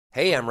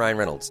Hey, I'm Ryan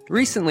Reynolds.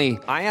 Recently,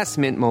 I asked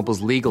Mint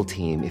Mobile's legal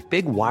team if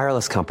big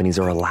wireless companies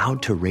are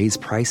allowed to raise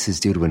prices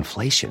due to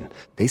inflation.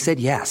 They said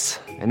yes.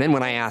 And then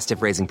when I asked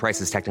if raising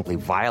prices technically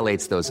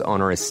violates those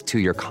onerous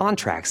two-year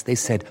contracts, they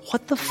said,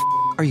 "What the f***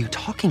 are you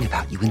talking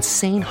about, you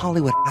insane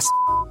Hollywood ass?"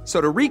 So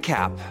to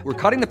recap, we're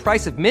cutting the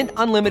price of Mint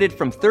Unlimited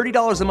from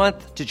 $30 a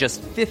month to just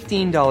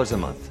 $15 a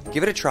month.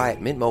 Give it a try at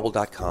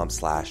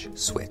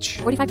mintmobile.com/switch.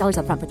 $45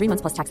 up front for 3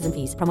 months plus taxes and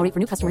fees. Promo rate for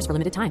new customers for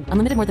limited time.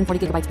 Unlimited more than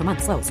 40 gigabytes per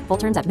month. Slows full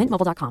terms at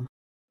mintmobile.com.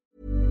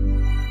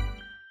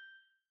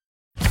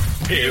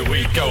 Here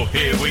we go,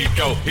 here we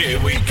go,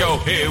 here we go,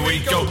 here we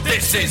go.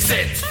 This is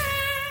it.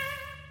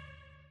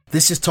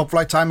 This is Top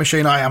Flight Time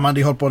Machine. I am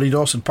Andy Hotbody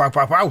Dawson. Pow,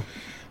 pow, pow.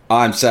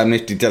 I'm Sam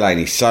Nifty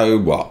Delaney. So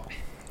what?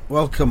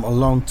 Welcome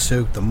along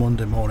to the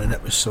Monday morning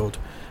episode.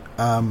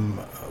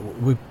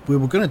 We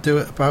were going to do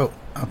it about,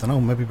 I don't know,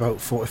 maybe about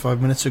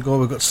 45 minutes ago.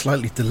 We got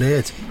slightly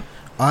delayed.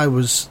 I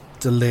was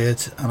delayed,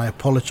 and I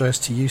apologise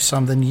to you,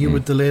 Sam. Then you were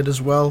delayed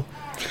as well,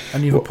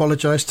 and you've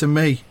apologised to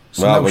me.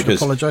 So now we should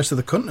apologise to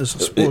the cunters, I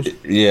suppose.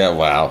 Yeah,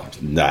 well,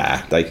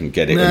 they can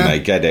get it when they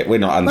get it. We're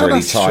not under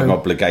any time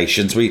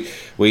obligations. We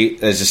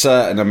there's a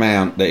certain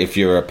amount that if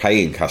you're a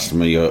paying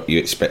customer, you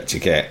expect to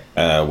get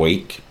a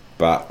week.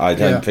 But I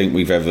don't think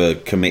we've ever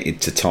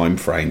committed to time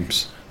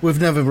frames.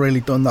 We've never really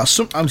done that.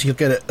 Sometimes you'll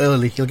get it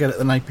early. You'll get it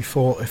the night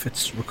before if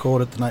it's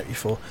recorded the night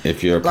before.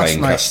 If you're a paying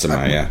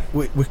customer,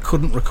 We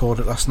couldn't record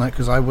it last night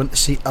because I went to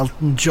see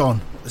Elton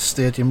John at the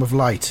Stadium of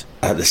Light.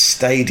 At the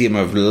Stadium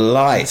of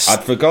Light.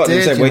 I'd forgotten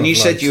to say, when you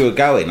said you were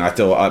going, I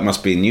thought it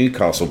must be in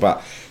Newcastle.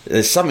 But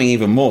there's something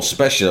even more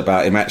special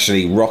about him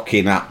actually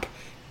rocking up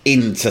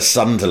into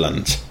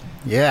Sunderland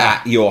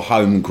at your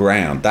home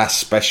ground. That's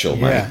special,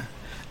 mate.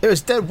 It was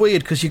dead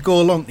weird because you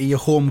go along to your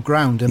home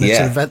ground and it's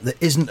an event that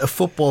isn't a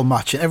football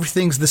match and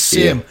everything's the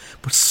same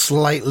but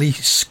slightly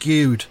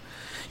skewed.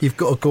 You've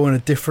got to go in a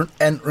different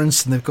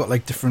entrance and they've got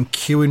like different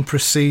queuing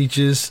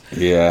procedures.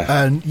 Yeah.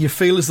 And you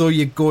feel as though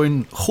you're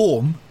going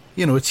home,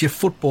 you know, it's your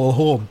football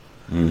home.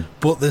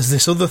 But there's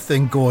this other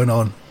thing going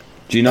on.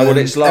 Do you know what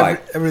it's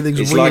like?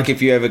 Everything's it's weird. like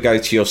if you ever go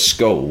to your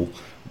school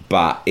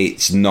but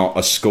it's not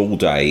a school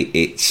day,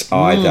 it's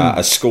either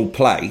a school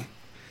play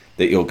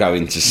that you're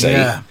going to see.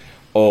 Yeah.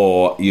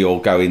 Or you'll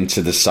go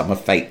into the summer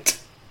fete.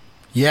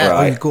 Yeah,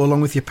 right? Or you go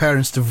along with your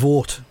parents to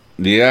vote.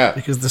 Yeah.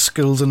 Because the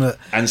school's in it.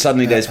 And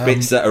suddenly there's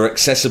bits that are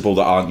accessible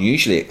that aren't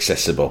usually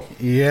accessible.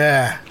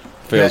 Yeah.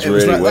 Feels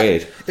really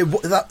weird.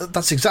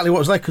 That's exactly what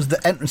it was like, because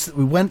the entrance that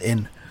we went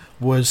in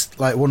was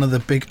like one of the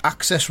big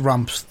access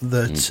ramps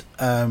that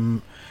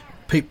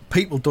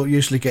people don't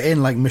usually get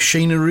in, like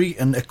machinery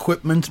and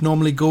equipment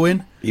normally go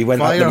in. You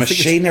went up the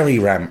machinery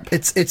ramp.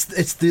 It's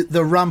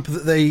the ramp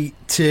that they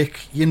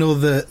take, you know,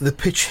 the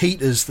pitch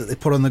heaters that they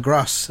put on the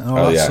grass and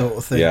all that sort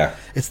of thing. Yeah.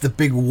 It's the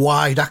big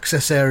wide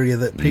access area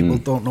that people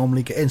don't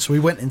normally get in. So we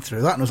went in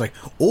through that and I was like,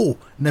 oh,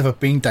 never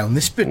been down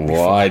this bit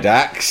before. Wide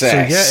access. So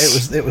yeah,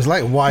 it was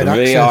like wide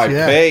access.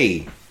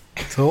 VIP.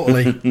 Yeah.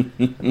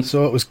 Totally.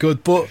 So it was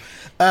good. But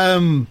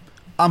I'm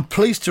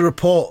pleased to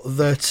report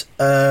that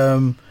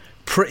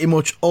pretty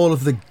much all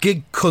of the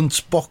gig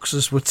cunts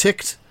boxes were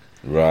ticked.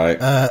 Right.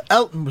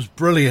 Elton was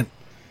brilliant.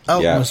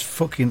 Elton was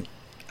fucking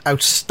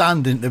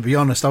outstanding, to be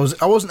honest. I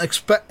wasn't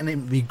expecting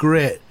him to be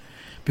great,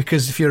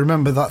 because if you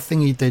remember that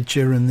thing he did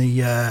during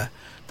the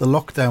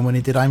lockdown when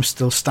he did "I'm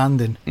Still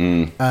Standing,"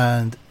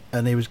 and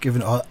he was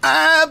giving it all,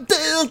 "I'm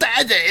still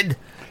standing."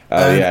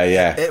 Oh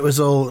yeah. It was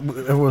all.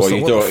 Well,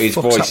 you thought his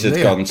voice had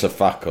gone to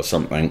fuck or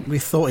something. We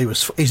thought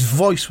his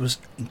voice was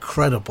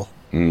incredible.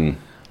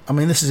 I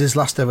mean, this is his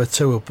last ever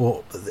tour,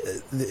 but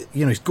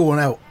you know, he's going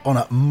out on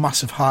a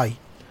massive high.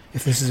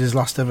 If this is his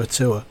last ever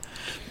tour,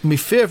 my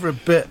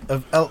favourite bit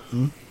of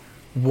Elton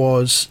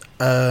was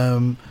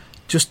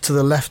just to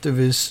the left of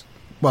his.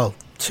 Well,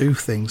 two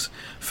things.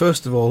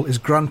 First of all, his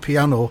grand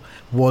piano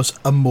was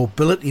a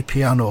mobility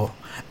piano,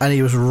 and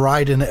he was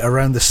riding it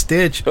around the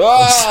stage.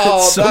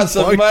 Oh, that's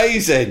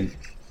amazing!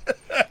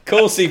 Of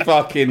course, he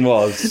fucking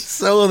was.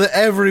 So that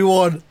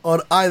everyone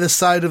on either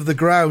side of the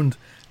ground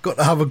got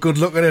to have a good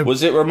look at him.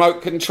 Was it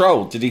remote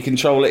controlled? Did he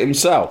control it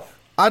himself?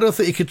 I don't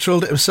think he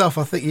controlled it himself.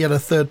 I think he had a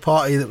third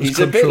party that was He's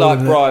a bit like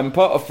Brian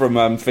Potter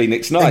from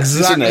Phoenix Nights,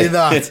 exactly isn't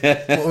he?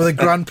 That, but with a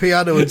grand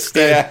piano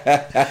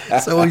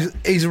instead. So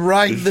he's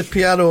riding the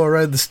piano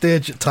around the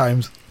stage at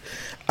times.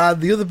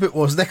 And the other bit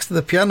was, next to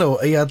the piano,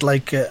 he had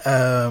like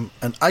an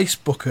ice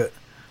bucket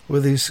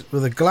with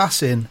a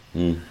glass in.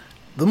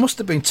 There must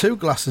have been two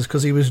glasses,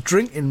 because he was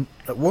drinking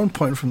at one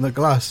point from the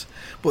glass.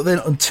 But then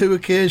on two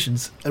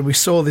occasions, and we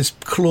saw this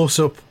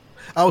close-up,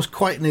 I was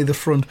quite near the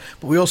front,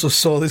 but we also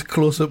saw this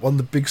close-up on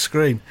the big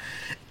screen.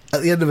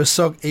 At the end of a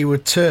song, he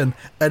would turn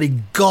and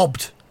he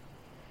gobbed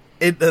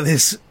into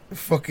this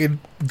fucking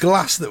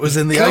glass that was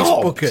in the ice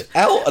bucket.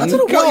 I don't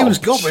know what he was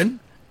gobbing.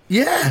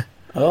 Yeah.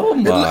 Oh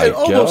my God. It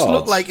almost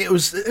looked like it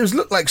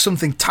looked like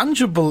something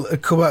tangible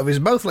had come out of his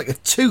mouth, like a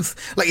tooth,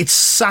 like he'd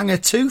sang a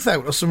tooth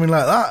out or something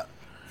like that.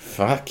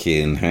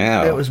 Fucking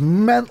hell. It was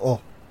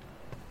mental.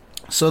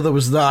 So there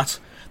was that.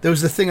 There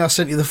was the thing I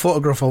sent you the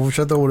photograph of, which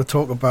I don't want to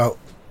talk about.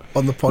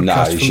 on the podcast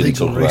No, for you shouldn't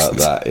legal talk reasons.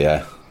 about that,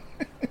 yeah.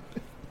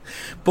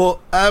 But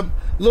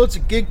loads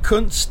of gig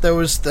cunts. There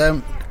was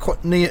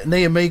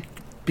near me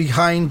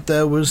behind.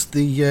 There was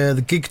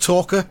the gig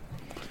talker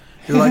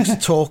who likes to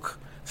talk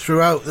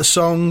throughout the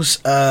songs.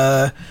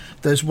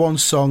 There's one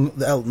song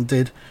that Elton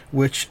did,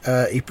 which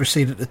he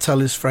proceeded to tell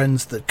his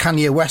friends that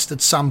Kanye West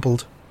had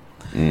sampled,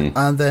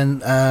 and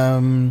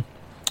then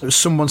it was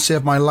 "Someone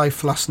Saved My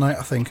Life" last night,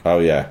 I think. Oh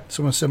yeah,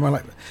 "Someone Saved My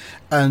Life,"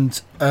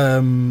 and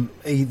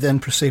he then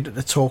proceeded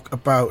to talk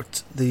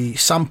about the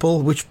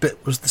sample, which bit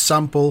was the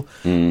sample.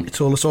 He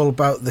told us all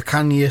about the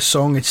Kanye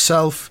song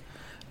itself,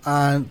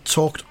 and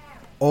talked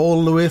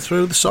all the way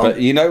through the song.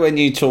 But you know, when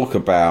you talk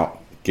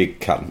about gig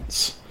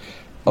cunts,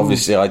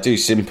 obviously I do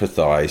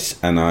sympathise,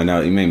 and I know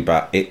what you mean.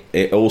 But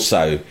it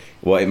also,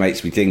 what it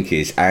makes me think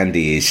is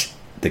Andy is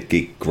the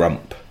gig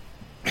grump.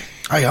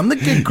 I am the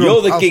gig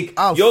grump.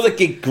 You're the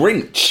gig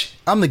Grinch.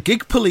 I'm the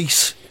gig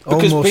police.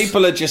 Because almost.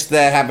 people are just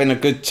there having a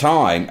good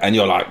time, and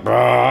you're like,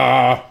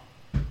 bah.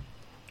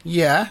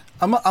 Yeah,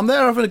 I'm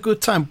there having a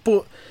good time,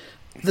 but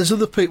there's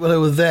other people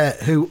who are there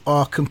who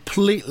are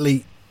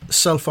completely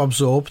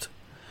self-absorbed,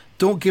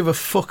 don't give a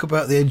fuck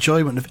about the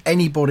enjoyment of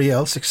anybody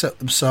else except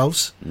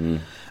themselves.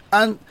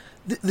 And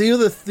the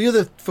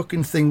other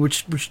fucking thing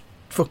which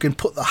fucking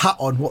put the hat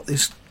on what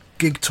this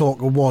gig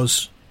talker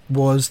was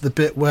the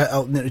bit where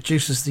Elton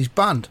introduces his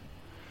band.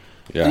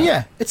 Yeah. And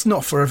yeah, it's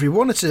not for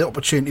everyone. It's an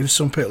opportunity for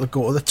some people to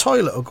go to the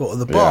toilet or go to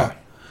the bar. Yeah.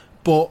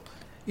 But,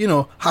 you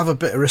know, have a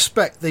bit of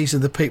respect. These are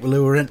the people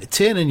who are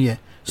entertaining you.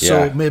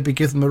 So Yeah. maybe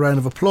give them a round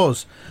of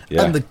applause.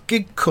 Yeah. And the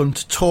gig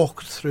cunt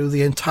talked through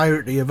the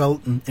entirety of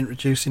Elton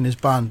introducing his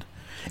band,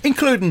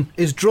 including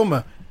his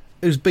drummer,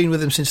 who's been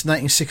with him since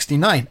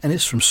 1969 and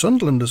is from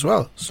Sunderland as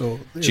well.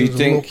 So Do you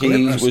think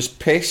he was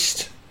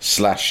pissed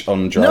 /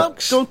 on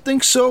drugs? No, don't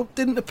think so.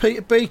 Didn't appear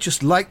to be.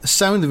 Just liked the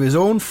sound of his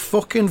own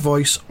fucking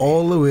voice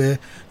all the way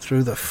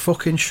through the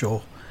fucking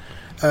show.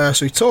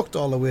 So he talked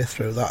all the way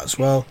through that as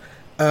well.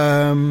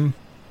 The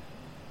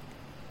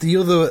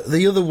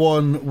other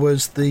one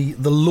was the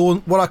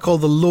lone, what I call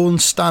the lone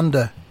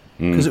stander,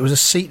 because it was a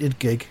seated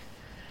gig.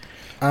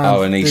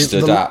 And he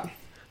stood up.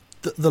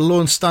 The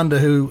lone stander,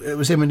 who it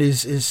was him and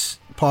his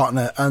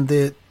partner, and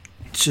they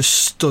just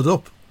stood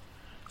up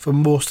for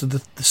most of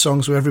the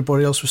songs where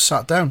everybody else was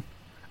sat down,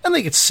 and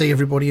they could see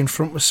everybody in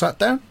front was sat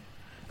down.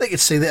 They could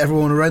see that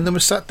everyone around them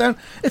was sat down.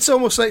 It's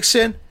almost like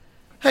saying,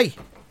 "Hey,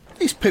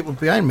 these people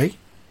behind me,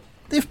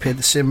 they've paid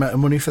the same amount of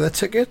money for their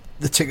ticket.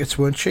 The tickets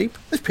weren't cheap.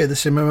 They've paid the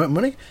same amount of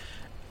money,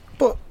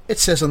 but it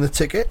says on the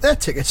ticket, their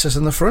ticket says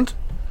on the front,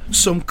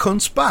 some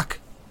cunts back.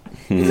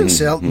 It didn't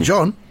say Elton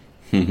John."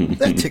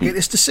 Their ticket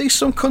is to see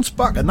some cunts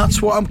back, and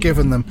that's what I'm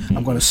giving them.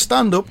 I'm going to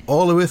stand up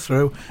all the way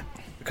through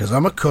because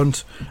I'm a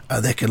cunt,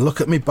 and they can look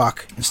at me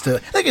back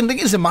instead. They can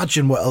just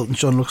imagine what Elton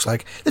John looks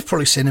like. They've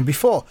probably seen him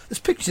before. There's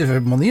pictures of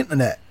him on the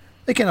internet.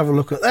 They can have a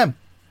look at them.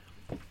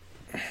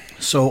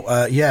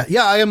 So yeah,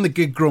 I am the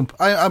gig grump.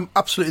 I'm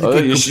absolutely the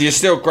gig grump. You're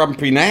still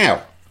grumpy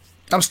now.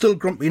 I'm still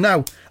grumpy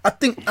now. I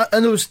think,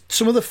 and there was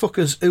some other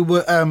fuckers who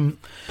were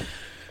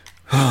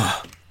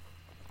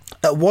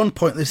at one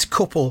point, this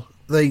couple,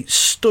 they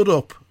stood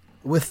up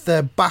with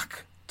their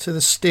back to the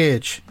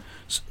stage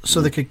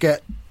so they could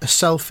get a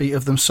selfie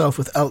of themselves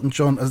with Elton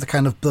John as the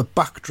kind of the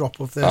backdrop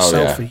of their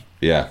selfie.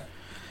 Yeah.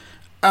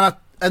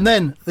 And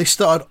then they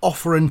started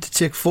offering to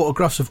take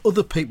photographs of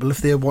other people if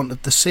they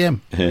wanted the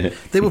same.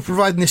 They were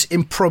providing this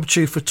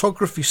impromptu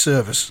photography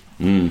service.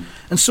 And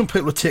some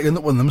people were taking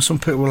up on them. Some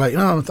people were like,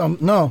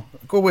 no,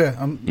 go away,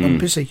 I'm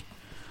busy.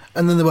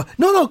 And then they were,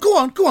 no, go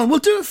on, we'll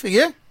do it for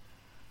you.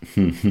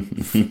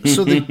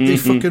 So they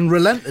fucking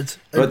relented.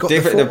 And But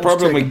the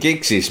problem with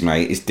gigs is,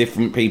 mate, is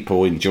different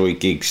people enjoy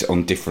gigs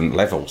on different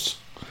levels.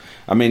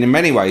 I mean, in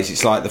many ways,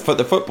 it's like the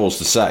football's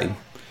the same.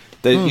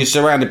 You're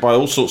surrounded by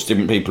all sorts of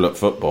different people at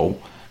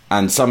football,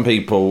 and some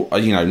people,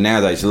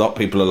 nowadays a lot of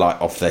people are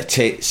like off their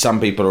tits. Some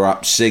people are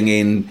up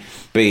singing,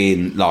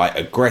 being like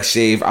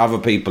aggressive. Other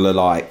people are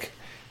like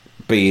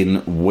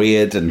being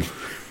weird and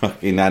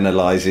fucking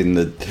analysing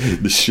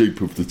the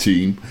shape of the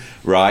team,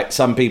 right?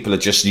 Some people are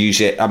just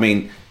use it. I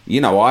mean,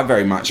 I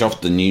very much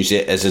often use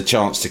it as a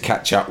chance to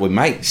catch up with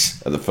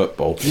mates at the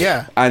football.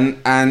 Yeah.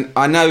 And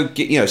I know,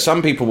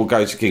 some people will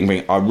go to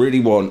King. I really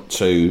want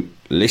to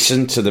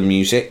listen to the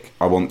music.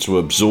 I want to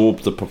absorb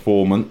the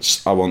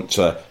performance. I want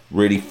to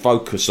really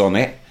focus on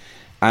it.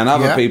 And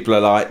other people are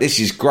like, this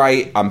is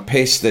great. I'm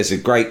pissed. There's a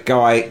great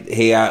guy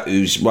here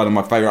who's one of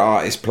my favourite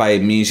artists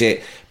playing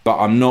music, but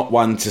I'm not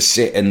one to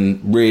sit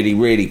and really,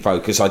 really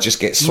focus. I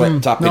just get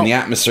swept up in the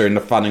atmosphere and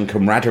the fun and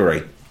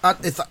camaraderie.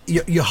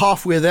 You're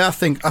halfway there. I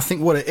think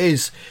what it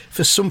is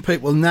for some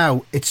people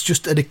now, it's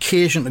just an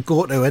occasion to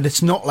go to, and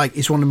it's not like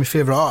he's one of my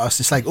favourite artists.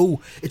 It's like, oh,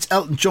 it's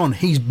Elton John.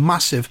 He's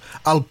massive.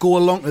 I'll go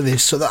along to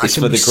this so that I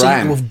can be seen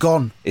to have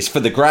gone. It's for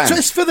the gram. So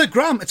it's for the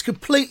gram. It's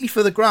completely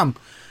for the gram.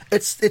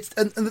 It's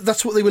and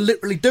that's what they were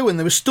literally doing.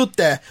 They were stood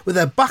there with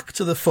their back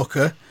to the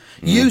fucker,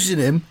 using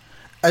him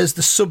as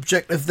the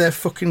subject of their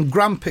fucking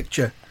gram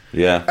picture.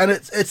 Yeah. And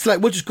it's like,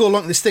 we'll just go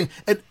along to this thing.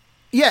 And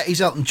Yeah,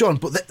 he's Elton John,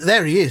 but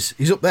there he is.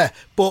 He's up there.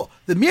 But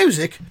the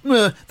music,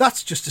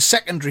 that's just a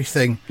secondary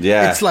thing.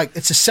 Yeah. It's like,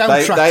 it's a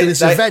soundtrack to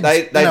this event.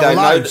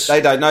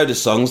 They don't know the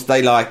songs.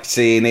 They like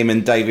seeing him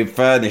and David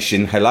Furnish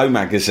in Hello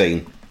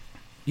Magazine.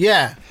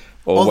 Yeah.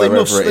 Or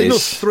wherever they know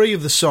is. 3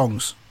 of the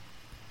songs.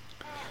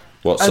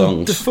 What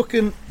and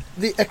songs?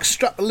 The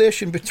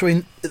extrapolation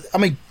between... I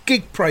mean,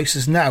 gig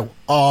prices now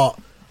are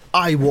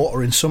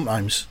eye-watering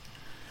sometimes.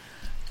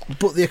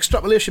 But the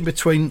extrapolation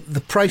between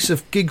the price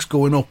of gigs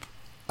going up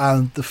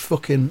and the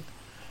fucking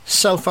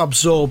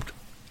self-absorbed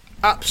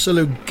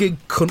absolute gig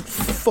cunt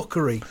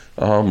fuckery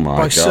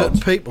by certain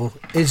people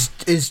is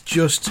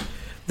just,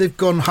 they've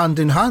gone hand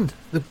in hand.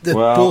 They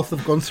both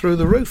have gone through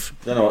the roof.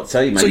 I don't know what to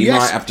tell you, mate. So you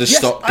might have to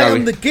stop going. I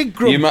am the gig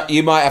grump.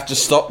 You might have to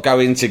stop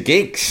going to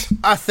gigs.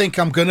 I think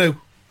I'm going to.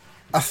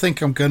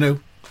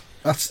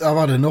 I've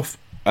had enough.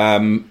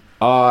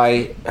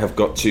 I have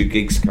got 2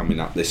 gigs coming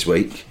up this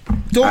week.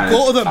 Don't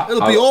go to them.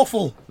 It'll be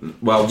awful.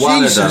 Well,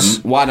 one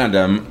of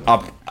them,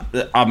 I've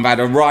had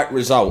a right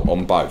result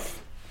on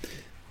both.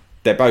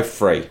 They're both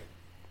free.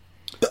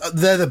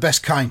 They're the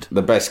best kind.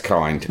 The best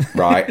kind,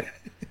 right?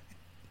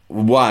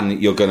 One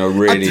you're going to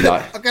really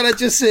like. I'm going to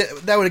just say,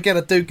 now and again,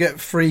 I do get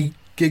free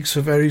gigs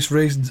for various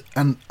reasons,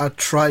 and I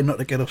try not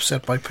to get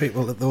upset by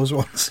people at those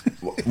ones.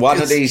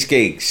 One of these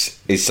gigs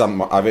is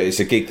it's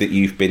a gig that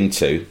you've been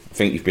to. I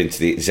think you've been to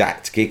the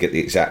exact gig at the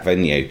exact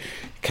venue.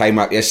 Came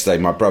up yesterday.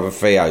 My brother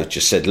Theo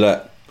just said,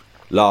 "Look,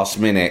 last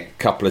minute,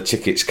 couple of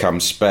tickets come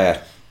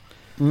spare,"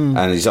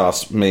 and he's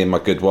asked me and my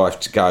good wife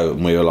to go,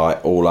 and we were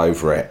like all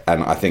over it.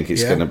 And I think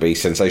it's going to be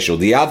sensational.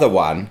 The other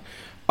one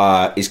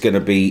is going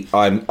to be,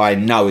 I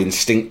know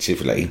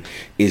instinctively,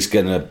 is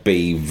going to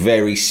be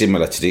very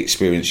similar to the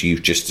experience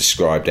you've just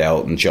described,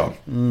 Elton John,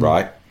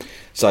 right?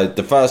 So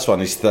the first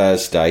one is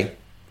Thursday,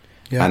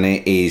 and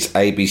it is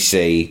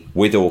ABC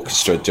with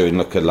orchestra doing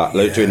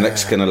doing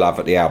Lexicon of Love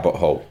at the Albert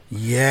Hall.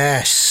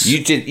 Yes,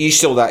 You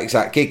saw that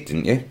exact gig,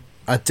 didn't you?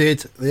 I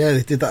did. Yeah,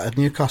 they did that at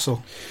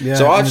Newcastle. Yeah,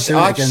 so I've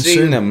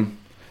seen them.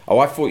 Oh,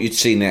 I thought you'd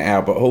seen it at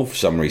Albert Hall for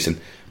some reason,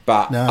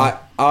 but no.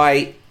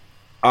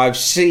 I've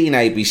seen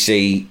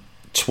ABC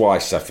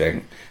twice, I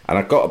think, and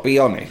I've got to be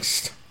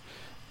honest,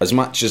 as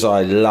much as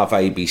I love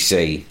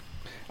ABC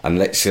and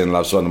Lexicon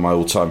Love's one of my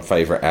all-time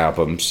favourite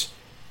albums,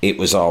 it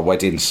was our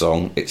wedding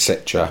song,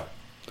 etc.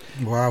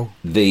 Wow.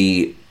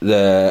 The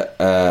thing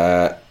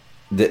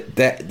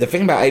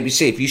about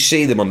ABC, if you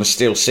see them on the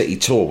Steel City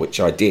tour, which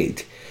I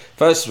did,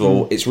 first of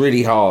all, it's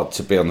really hard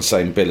to be on the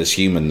same bill as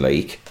Human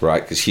League,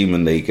 right? Because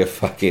Human League are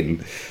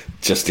fucking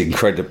just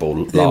incredible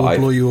live. They will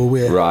blow you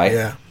away. Right.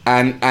 Yeah.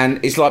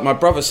 And it's like my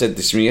brother said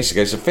this to me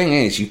yesterday. So the thing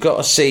is, you've got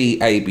to see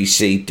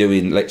ABC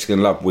doing Lexicon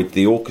of Love with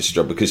the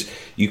orchestra, because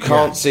you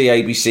can't see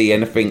ABC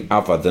anything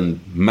other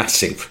than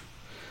massive.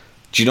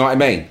 Do you know what I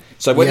mean?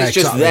 So when it's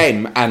just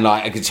them and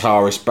like a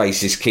guitarist,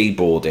 bassist,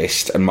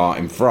 keyboardist and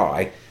Martin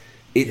Fry,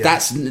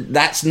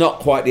 that's not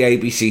quite the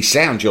ABC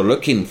sound you're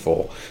looking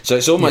for. So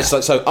it's almost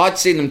like, so I'd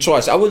seen them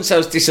twice. I wouldn't say I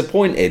was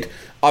disappointed.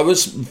 I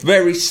was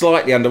very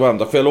slightly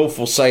underwhelmed. I feel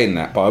awful saying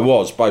that, but I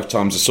was both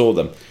times I saw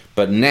them.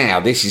 But now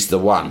this is the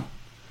one.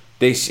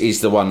 This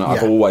is the one that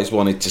I've always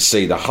wanted to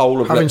see. The whole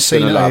of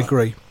Lexicon of Love, I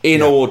agree.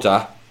 In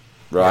order,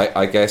 right?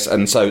 I guess,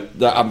 and so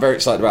I'm very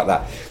excited about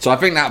that. So I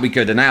think that'll be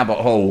good. And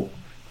Albert Hall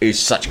is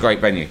such a great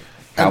venue.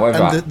 However,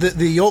 and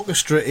the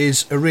orchestra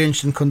is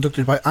arranged and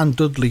conducted by Anne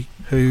Dudley,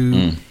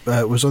 who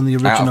was on the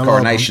original out of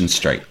Coronation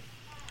Street.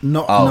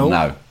 No.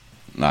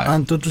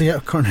 Anne Dudley out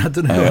of Coronation. I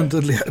don't know Anne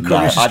Dudley out of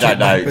Coronation Street. I don't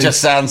know. It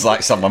just sounds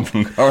like someone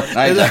from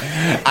Coronation.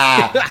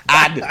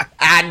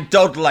 Anne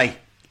Dudley.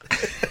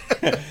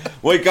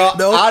 We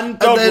got Anne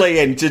Dudley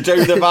in to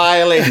do the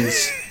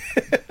violins.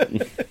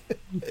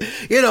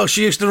 You know,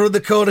 she used to run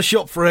the corner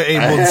shop for 18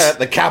 months.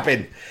 The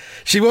cabin.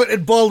 She worked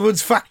in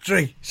Baldwin's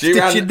factory,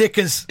 stitching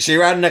knickers. She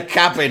ran the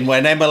cabin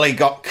when Emily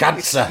got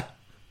cancer.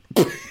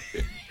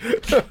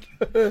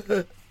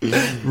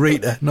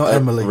 Rita, not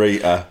Emily.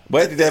 Rita.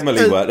 Where did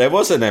Emily work? There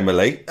was an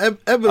Emily.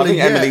 Emily. I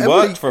think Emily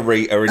worked for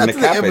Rita in the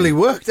cabin. Emily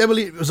worked.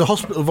 Emily was a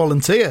hospital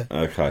volunteer.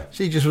 Okay.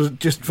 She was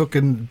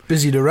fucking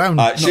busied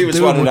around. She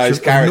was one of those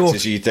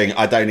characters you think,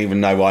 I don't even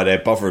know why they're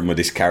bothering with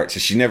this character.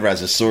 She never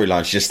has a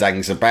storyline. She just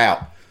hangs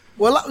about.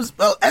 Well,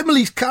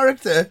 Emily's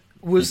character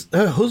was,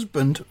 her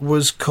husband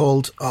was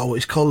called,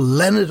 he's called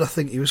Leonard, I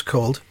think he was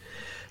called,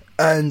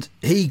 and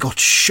he got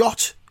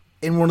shot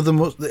in one of the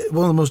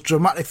most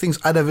dramatic things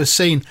I'd ever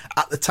seen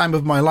at the time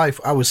of my life.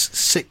 I was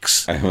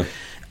 6,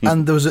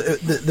 and there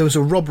was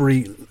a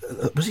robbery.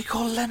 Was he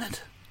called Leonard?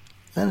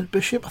 Leonard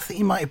Bishop? I think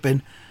he might have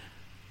been.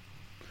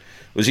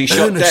 Was he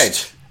shot dead?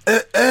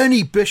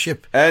 Ernie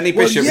Bishop. Ernie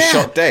Bishop was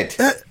shot dead.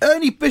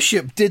 Ernie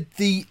Bishop did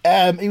the.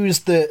 He was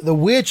the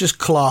wages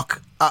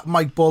clerk at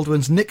Mike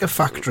Baldwin's knicker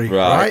factory,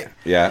 right?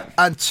 Yeah.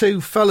 And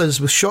 2 fellas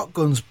with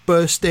shotguns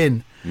burst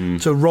in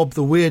to rob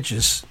the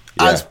wages.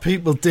 As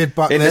people did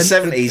back in then. In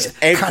the 70s,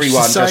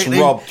 everyone just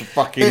robbed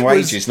fucking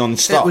wages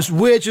non-stop. It was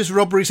wages,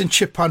 robberies and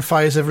chip pan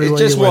fires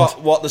everywhere. It's just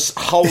what the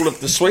whole of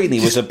the Sweeney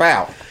was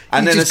about.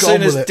 And then as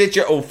soon as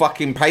digital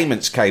fucking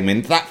payments came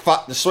in, that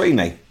fucked the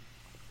Sweeney.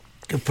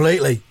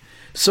 Completely.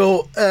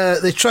 So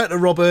they tried to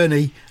rob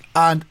Ernie,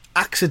 and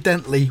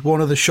accidentally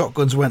one of the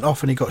shotguns went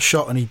off and he got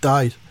shot and he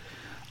died.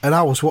 And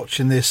I was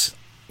watching this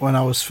when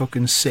I was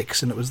fucking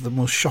 6, and it was the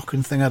most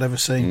shocking thing I'd ever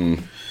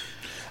seen.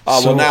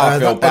 Oh, well, now I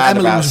feel bad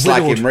about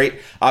slagging Rita.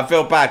 I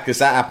feel bad because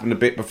that happened a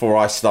bit before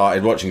I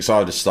started watching, so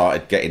I just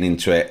started getting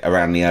into it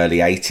around the early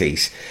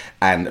 80s.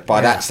 And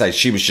by that stage,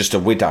 she was just a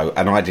widow,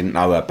 and I didn't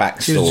know her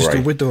backstory. She was just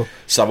a widow.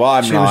 So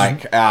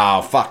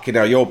I'm fucking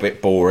hell, you're a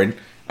bit boring.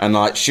 And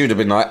like, she would have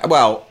been like,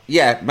 well,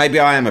 yeah, maybe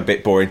I am a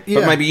bit boring.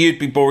 But maybe you'd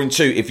be boring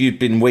too if you'd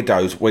been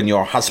widowed when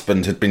your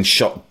husband had been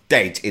shot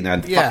dead in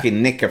a fucking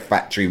knicker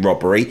factory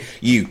robbery,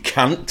 you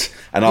cunt.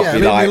 And I'd be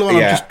like, I'm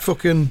just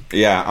fucking...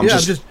 I'm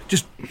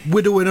just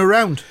widowing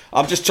around.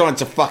 I'm just trying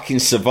to fucking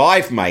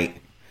survive, mate.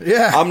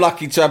 Yeah. I'm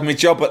lucky to have my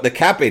job at the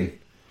cabin.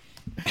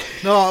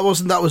 No, it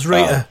wasn't. That was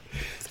Rita.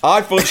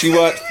 I thought she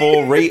worked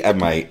for Rita,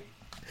 mate.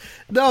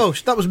 No,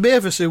 that was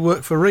Mavis who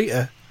worked for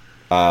Rita.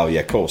 Oh, yeah,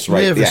 of course.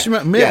 Right. Mavis.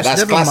 Yeah,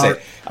 that's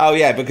classic. Oh,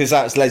 yeah, because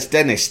that was Les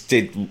Dennis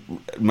did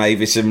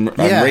Mavis and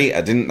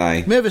Rita, didn't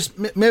they?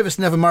 Mavis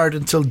never married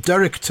until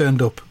Derek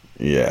turned up.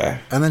 Yeah.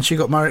 And then she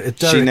got married to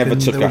Derek. She never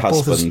took a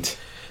husband.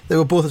 They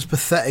were both as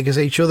pathetic as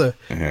each other.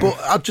 Yeah. But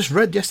I just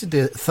read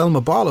yesterday Thelma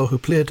Barlow, who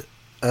played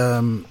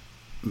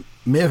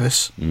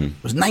Mavis,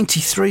 was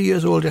 93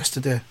 years old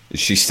yesterday. Is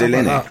she still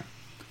in it?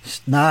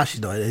 Nah,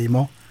 she's not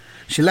anymore.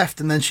 She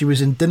left, and then she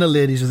was in Dinner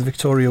Ladies with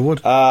Victoria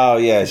Wood. Oh,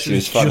 yeah, she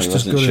was funny,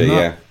 wasn't she?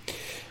 Yeah.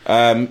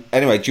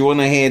 Anyway, do you want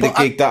to hear the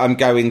gig that I'm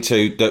going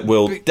to that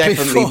will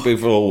definitely be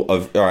full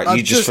of... All right,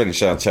 you just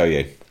finish, I'll tell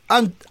you.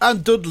 And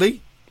Dudley,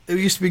 who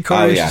used to be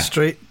Coronation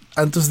Street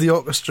and does the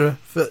orchestra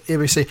for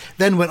ABC,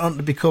 then went on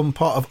to become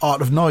part of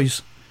Art of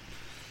Noise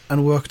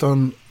and worked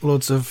on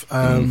loads of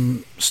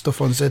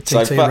stuff on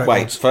ZTT records.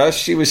 Wait, first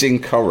she was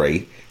in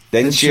Corrie...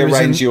 Then she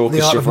arranged the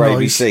orchestra for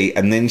ABC,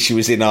 and then she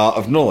was in Art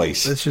of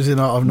Noise. Then she was in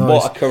Art of Noise.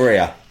 What a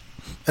career.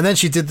 And then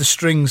she did the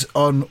strings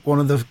on one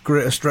of the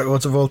greatest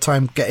records of all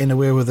time, Getting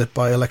Away With It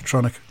by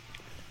Electronic.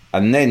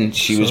 And then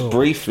she was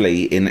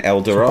briefly in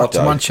El Dorado. Back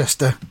to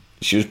Manchester.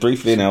 She was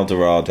briefly in El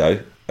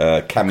Dorado,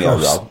 cameo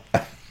role.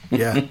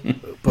 Yeah,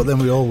 but then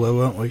we all were,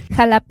 weren't we?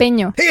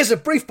 Jalapeño. Here's a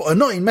brief but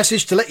annoying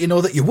message to let you know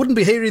that you wouldn't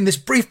be hearing this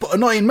brief but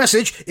annoying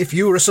message if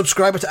you were a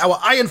subscriber to our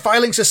Iron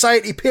Filing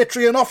Society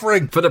Patreon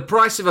offering. For the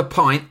price of a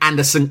pint and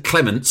a St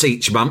Clement's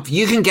each month,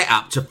 you can get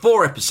up to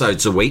 4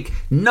 episodes a week,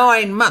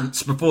 9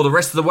 months before the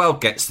rest of the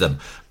world gets them.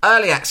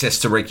 Early access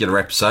to regular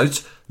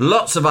episodes,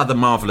 lots of other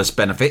marvellous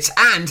benefits,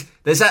 and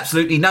there's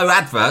absolutely no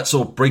adverts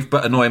or brief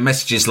but annoying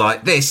messages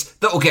like this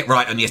that will get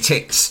right on your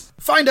tits.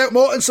 Find out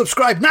more and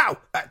subscribe now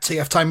at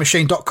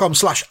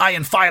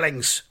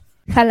tftimemachine.com/ironfilings.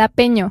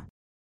 Jalapeño.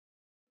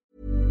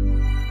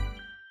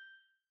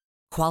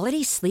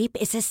 Quality sleep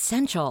is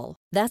essential.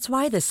 That's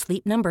why the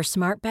Sleep Number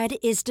Smart Bed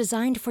is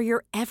designed for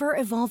your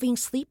ever-evolving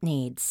sleep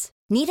needs.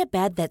 Need a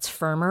bed that's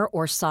firmer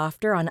or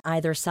softer on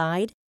either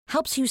side?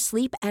 Helps you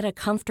sleep at a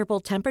comfortable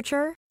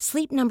temperature?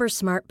 Sleep Number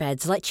Smart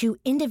Beds let you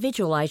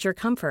individualize your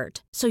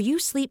comfort, so you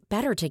sleep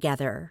better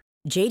together.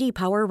 J.D.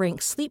 Power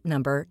ranks Sleep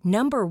Number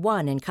number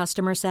 1 in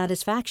customer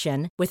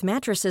satisfaction with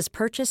mattresses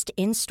purchased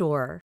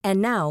in-store.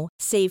 And now,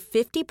 save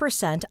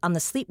 50% on the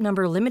Sleep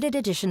Number Limited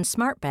Edition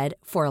Smart Bed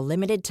for a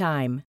limited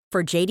time.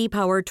 For J.D.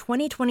 Power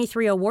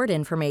 2023 award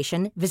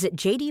information, visit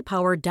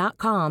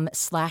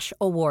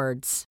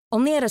jdpower.com/awards.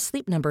 Only at a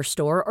Sleep Number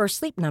store or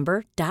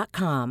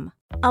sleepnumber.com.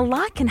 A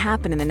lot can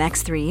happen in the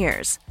next 3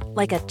 years.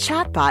 Like a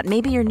chatbot may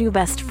be your new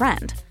best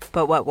friend.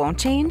 But what won't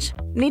change?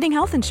 Needing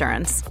health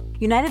insurance.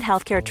 United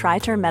Healthcare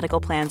Tri-Term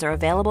Medical Plans are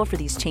available for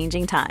these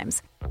changing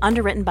times.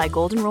 Underwritten by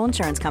Golden Rule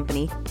Insurance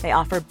Company, they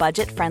offer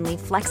budget-friendly,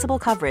 flexible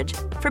coverage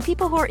for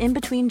people who are in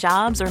between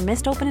jobs or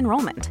missed open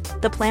enrollment.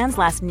 The plans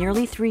last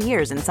nearly 3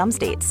 years in some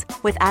states,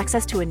 with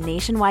access to a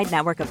nationwide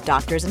network of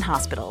doctors and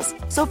hospitals.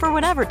 So for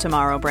whatever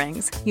tomorrow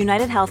brings,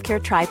 United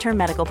Healthcare Tri-Term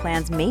Medical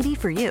Plans may be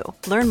for you.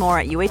 Learn more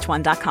at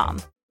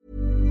uh1.com.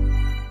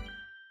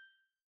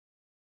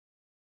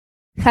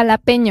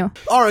 Jalapeño.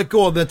 All right,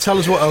 go on then. Tell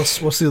us what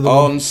else. What's the other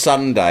one? On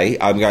Sunday,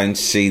 I'm going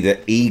to see the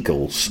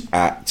Eagles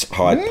at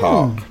Hyde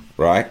Park,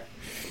 right?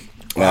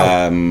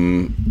 Wow.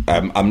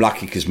 I'm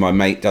lucky because my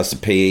mate does the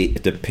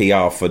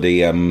PR for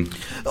the...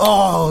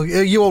 Oh,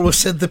 you always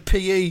said the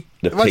PE.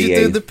 Imagine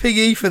doing the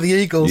PE for the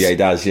Eagles. Yeah, he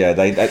does, yeah.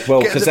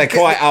 Well, because they're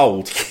quite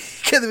old.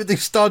 Get them to do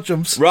star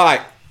jumps.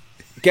 Right.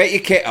 Get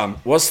your kit on.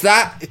 What's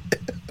that?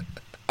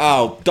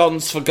 Oh,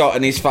 Don's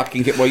forgotten his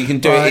fucking kit. Well, you can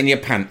do it in your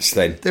pants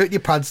then. Do it in your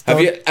pants, Don.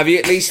 Have you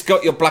at least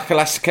got your black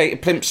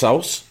elasticated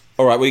plimsolls?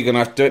 All right, well, you're going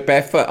to have to do it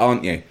barefoot,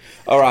 aren't you?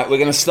 All right, we're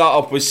going to start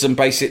off with some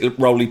basic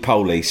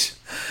roly-polies.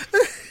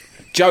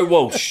 Joe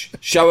Walsh,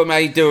 show him how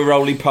you do a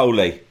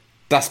roly-poly.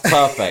 That's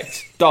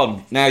perfect.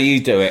 Don, now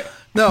you do it.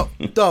 No,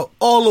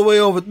 all the way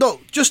over.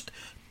 No, just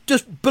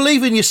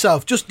believe in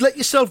yourself. Just let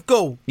yourself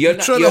go. You're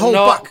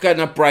not going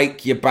to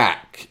break your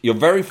back. You're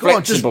very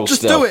flexible.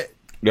 Just do it.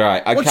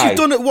 Right, okay. Once you've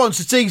done it once,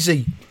 it's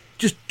easy.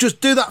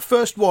 Just do that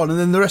first one, and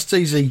then the rest's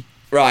easy.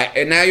 Right,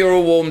 and now you're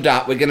all warmed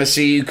up. We're going to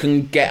see who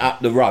can get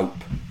up the rope.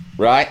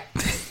 Right?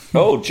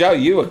 Oh, Joe,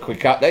 you were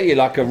quick up there. You're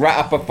like a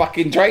rat up a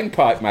fucking drain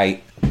pipe,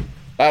 mate.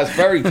 That's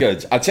very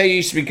good. I tell you,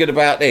 used to be good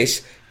about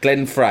this,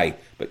 Glenn Frey,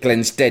 but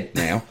Glenn's dead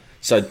now.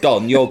 So,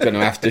 Don, you're going to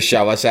have to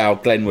show us how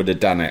Glenn would have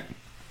done it.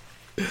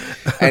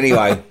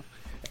 Anyway,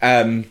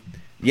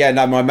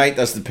 my mate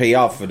does the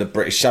PR for the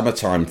British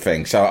Summertime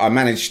thing. So I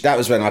managed. That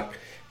was when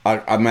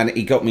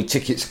he got me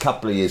tickets a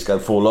couple of years ago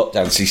before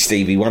lockdown to see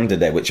Stevie Wonder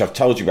there, which I've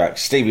told you about.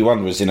 Stevie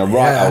Wonder was in a old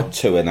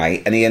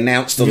 2-8, and he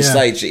announced on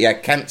stage that he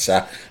had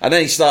cancer, and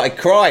then he started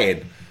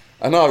crying,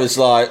 and I was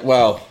like,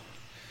 well,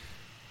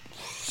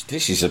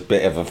 this is a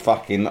bit of a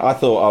fucking... I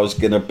thought I was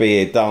going to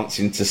be here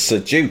dancing to Sir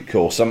Duke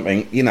or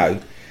something,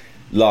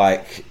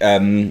 like,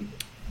 one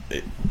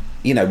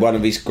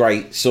of his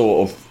great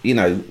sort of,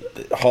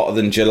 Hotter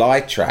Than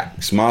July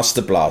tracks,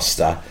 Master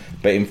Blaster,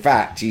 but in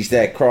fact, he's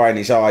there crying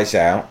his eyes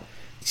out,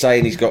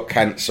 saying he's got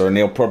cancer and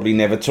he'll probably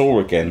never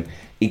tour again.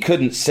 He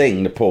couldn't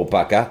sing, the poor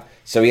bugger,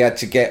 so he had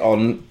to get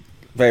on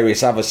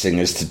various other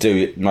singers to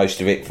do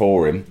most of it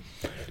for him.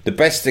 The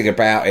best thing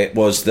about it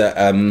was that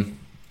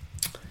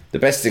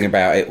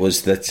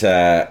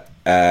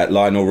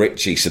Lionel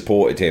Richie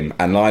supported him,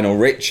 and Lionel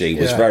Richie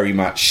was very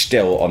much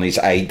still on his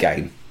A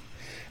game,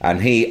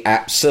 and he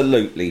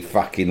absolutely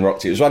fucking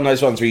rocked it. It was one of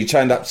those ones where you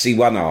turned up to see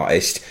one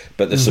artist,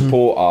 but the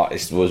support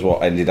artist was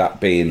what ended up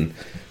being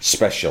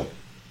special.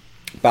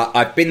 But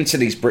I've been to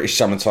these British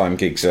Summertime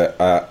gigs at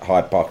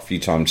Hyde Park a few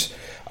times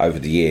over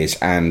the years,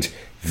 and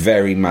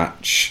very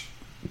much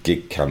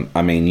gig cunt.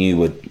 I mean, you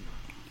would...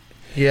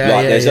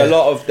 There's a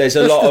lot of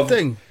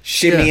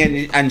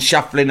shimmying and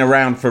shuffling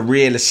around for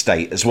real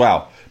estate as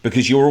well,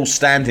 because you're all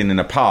standing in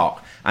a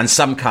park, and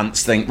some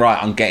cunts think,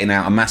 right, I'm getting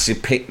out a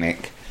massive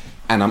picnic,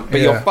 but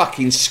you're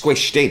fucking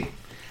squished in.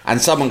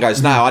 And someone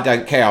goes, no, I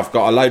don't care. I've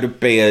got a load of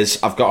beers.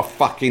 I've got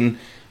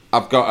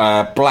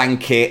a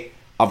blanket.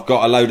 I've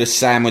got a load of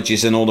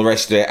sandwiches and all the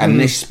rest of it, and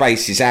this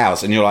space is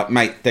ours. And you're like,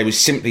 mate, there is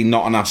simply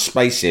not enough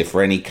space here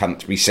for any cunt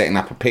to be setting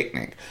up a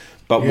picnic.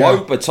 But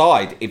woe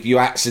betide if you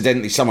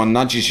accidentally, someone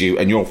nudges you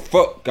and your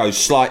foot goes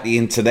slightly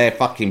into their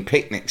fucking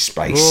picnic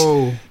space.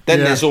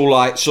 There's all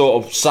like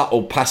sort of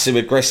subtle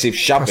passive-aggressive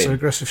shoving.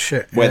 Passive-aggressive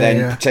shit. Where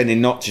they're pretending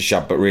not to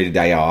shove, but really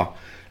they are.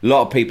 A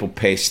lot of people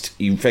pissed.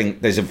 You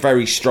think there's a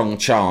very strong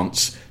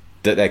chance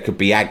that there could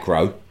be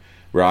aggro,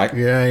 right?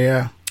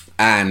 Yeah.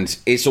 And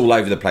it's all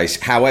over the place.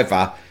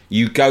 However,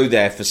 you go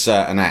there for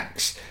certain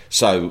acts.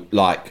 So,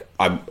 like,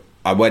 I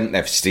went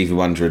there for Stevie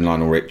Wonder and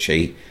Lionel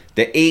Richie.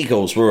 The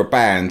Eagles were a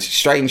band.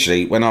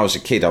 Strangely, when I was a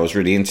kid, I was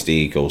really into the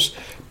Eagles.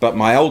 But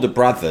my older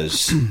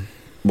brothers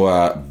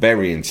were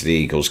very into the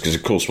Eagles because,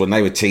 of course, when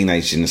they were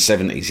teenagers in the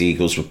 70s, the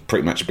Eagles were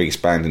pretty much the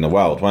biggest band in the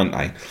world, weren't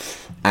they?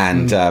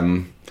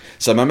 And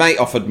so my mate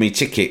offered me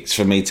tickets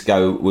for me to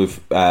go with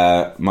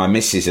my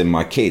missus and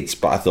my kids,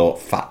 but I thought,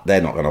 fuck,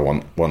 they're not going to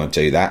want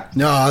to do that.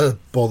 No,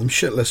 I'd bore them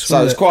shitless. So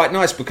it was quite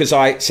nice because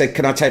I said,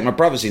 can I take my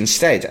brothers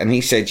instead? And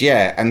he said,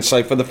 yeah. And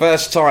so for the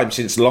first time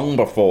since long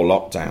before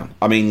lockdown,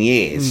 I mean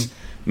years,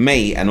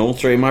 me and all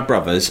three of my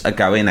brothers are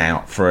going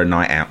out for a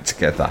night out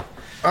together.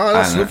 Oh,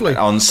 that's lovely.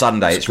 On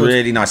Sunday. It's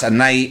really nice. And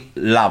they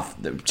love,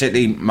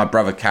 particularly my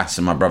brother Cass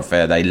and my brother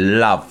Fair, they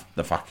love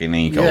the fucking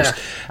Eagles. Yeah.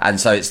 And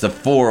so it's the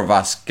four of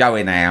us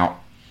going out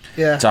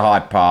to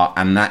Hyde Park,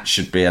 and that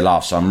should be a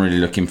laugh. So I'm really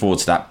looking forward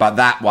to that. But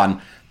that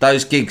one,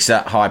 those gigs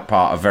at Hyde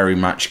Park are very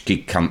much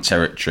gig cunt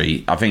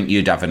territory. I think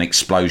you'd have an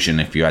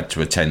explosion if you had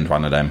to attend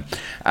one of them.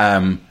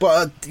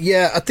 But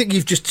I think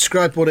you've just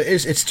described what it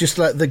is. It's just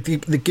like the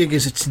gig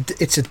is.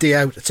 It's a day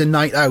out. It's a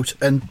night out,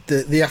 and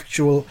the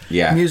actual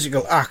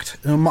musical act,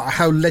 no matter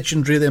how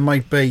legendary they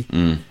might be,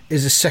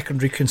 is a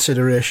secondary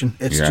consideration.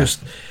 It's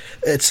just,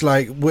 it's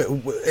like we're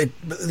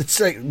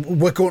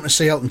going to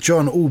see Elton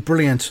John. Oh,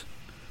 brilliant.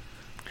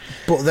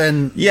 But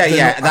then,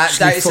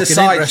 that is a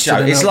side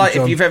show. It's like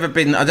if you've ever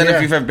been, I don't know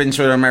if you've ever been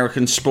to an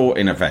American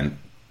sporting event,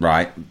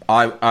 right?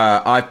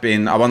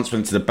 I once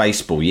went to the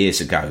baseball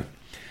years ago.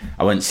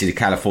 I went to see the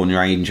California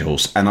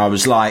Angels, and I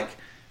was like,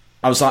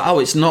 oh,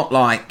 it's not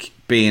like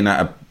being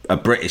at a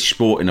British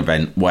sporting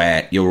event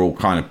where you're all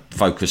kind of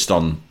focused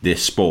on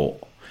this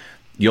sport.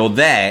 You're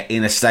there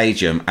in a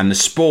stadium, and the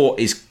sport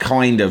is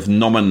kind of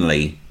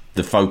nominally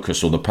the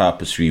focus or the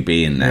purpose for you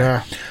being there.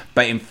 Yeah.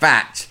 But in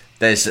fact,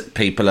 there's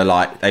people are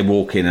like, they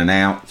walk in and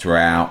out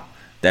throughout.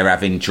 They're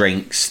having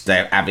drinks,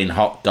 they're having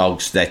hot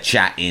dogs, they're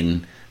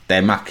chatting,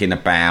 they're mucking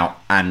about,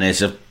 and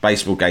there's a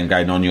baseball game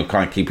going on. You're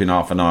kind of keeping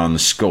half an eye on the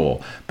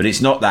score, but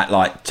it's not that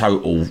like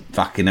total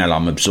fucking hell,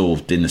 I'm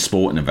absorbed in the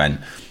sporting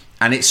event.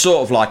 And it's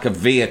sort of like a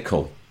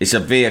vehicle. It's a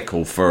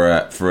vehicle for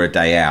a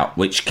day out,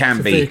 which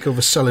can be vehicle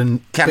for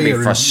selling can be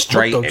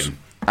frustrating.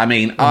 I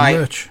mean,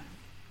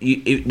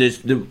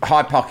 the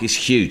Hyde Park is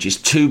huge. It's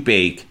too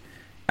big.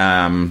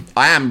 I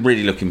am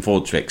really looking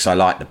forward to it because I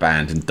like the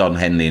band, and Don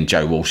Henley and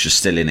Joe Walsh are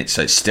still in it,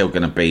 so it's still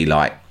going to be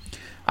like,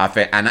 I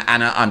think, and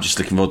I'm just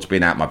looking forward to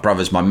being out. My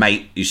brothers, my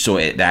mate who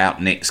sorted it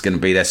out, Nick's going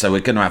to be there, so we're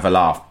going to have a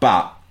laugh.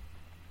 But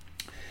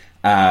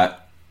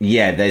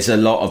there's a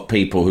lot of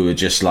people who are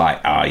just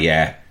like, oh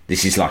yeah,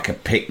 this is like a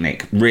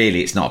picnic.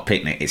 Really, it's not a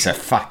picnic. It's a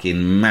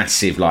fucking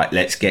massive, like,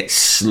 let's get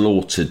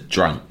slaughtered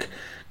drunk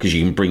because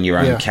you can bring your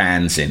own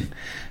cans in,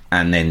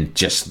 and then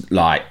just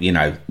like, you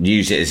know,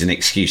 use it as an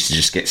excuse to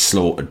just get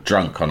slaughtered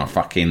drunk on a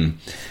fucking,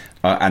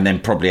 and then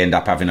probably end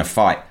up having a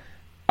fight.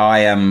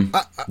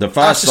 The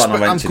first one I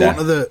went to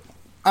there.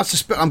 I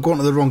suspect I'm going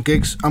to the wrong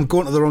gigs. I'm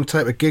going to the wrong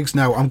type of gigs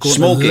now. I'm going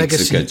small to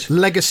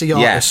legacy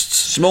artists.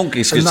 Small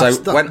gigs. And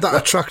that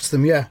attracts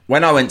them,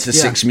 When I went to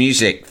Six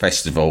Music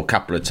Festival a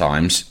couple of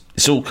times,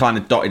 it's all kind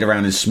of dotted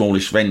around in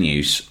smallish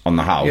venues on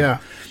the whole. Yeah.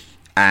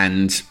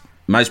 And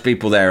most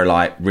people there are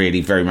like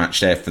really very much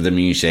there for the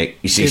music.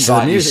 You see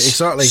slightly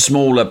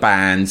smaller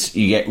bands,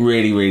 you get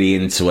really, really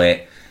into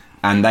it,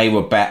 and they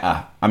were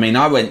better. I mean,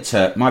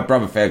 my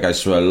brother Fair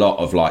goes to a lot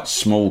of like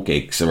small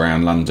gigs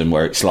around London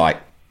where it's like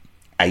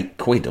 £8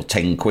 or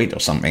 £10 or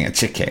something a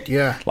ticket.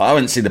 Yeah. Like I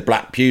went to see the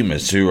Black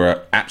Pumas, who are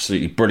an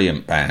absolutely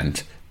brilliant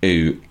band,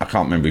 who I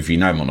can't remember if you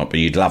know them or not, but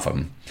you'd love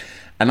them.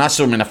 And I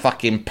saw them in a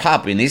fucking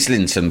pub in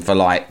Islington for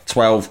like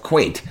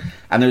 £12.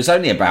 And there was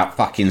only about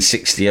fucking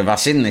 60 of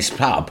us in this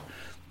pub.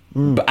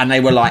 And they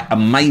were like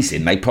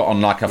amazing. They put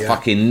on like a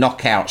fucking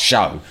knockout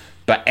show.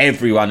 But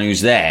everyone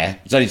who's there,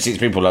 there's only 6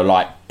 people who are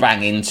like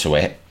bang into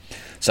it.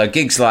 So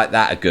gigs like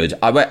that are good.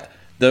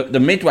 The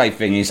Midway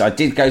thing is, I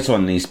did go to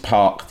one of these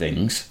park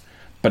things,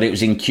 but it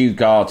was in Kew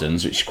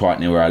Gardens, which is quite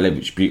near where I live,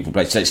 which is a beautiful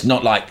place. So it's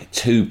not like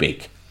too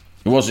big.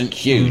 It wasn't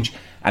huge.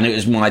 And it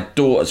was my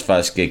daughter's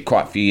first gig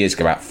quite a few years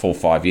ago, about 4 or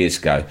 5 years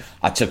ago.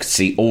 I took her to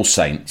see All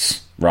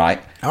Saints, right?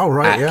 Oh,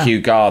 right, at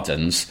Kew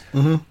Gardens,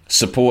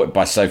 supported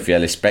by Sophie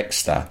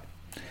Ellis-Bextor.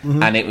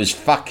 And it was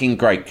fucking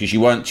great because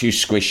you weren't too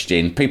squished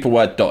in. People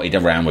were dotted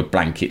around with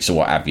blankets or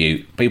what have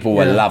you. People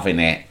were loving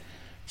it.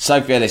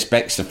 Sophie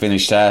Ellis-Bextor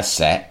finished her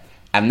set,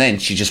 and then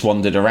she just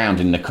wandered around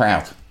in the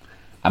crowd.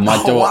 And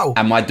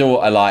my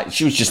daughter, like,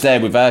 she was just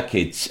there with her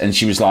kids, and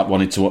she was like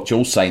wanted to watch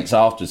All Saints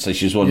afterwards, so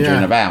she was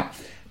wandering about.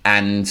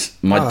 And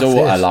my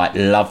daughter like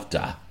loved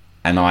her,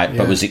 and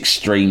but was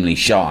extremely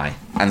shy.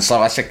 And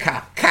so I said,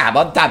 "Come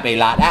on, don't be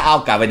like that.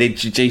 I'll go and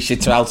introduce you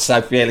to old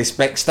Sophie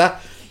Ellis-Bextor."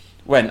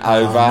 Went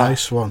over,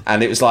 nice one.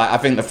 And it was like, I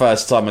think the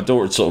first time my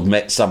daughter had sort of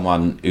met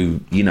someone who,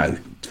 you know,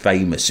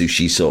 famous, who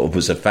she sort of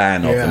was a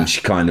fan of, and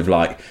she kind of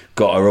like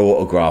got her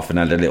autograph and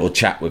had a little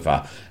chat with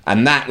her.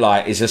 And that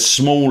like is a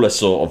smaller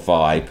sort of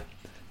vibe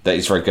that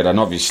is very good. And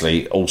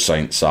obviously All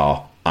Saints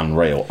are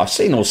unreal. I've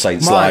seen All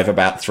Saints live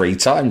about 3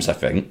 times, I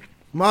think.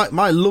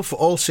 My love for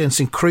All Saints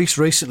increased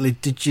recently.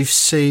 Did you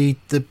see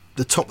the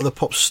Top of the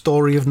Pops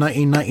story of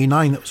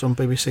 1999 that was on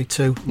BBC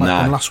Two? Might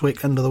have been last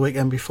weekend or the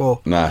weekend before.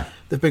 No.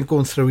 They've been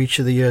going through each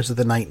of the years of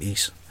the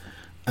 90s,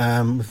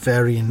 with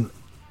varying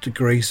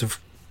degrees of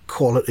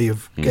quality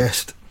of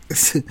guest.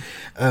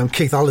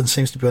 Keith Allen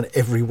seems to be on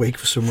every week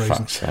for some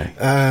reason.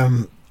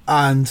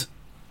 And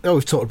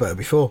we've talked about it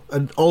before.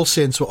 And All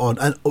Saints were on,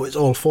 and it's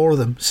all 4 of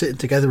them sitting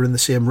together in the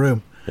same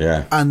room.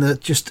 Yeah. And they're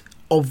just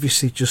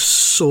obviously just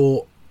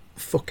so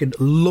fucking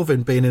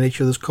loving being in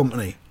each other's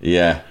company.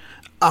 Yeah.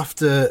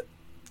 After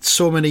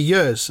so many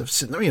years,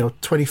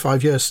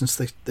 25 years since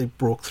they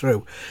broke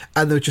through,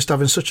 and they're just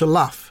having such a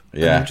laugh. Yeah.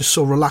 And they're just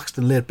so relaxed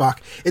and laid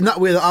back. In that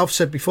way that I've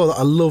said before, that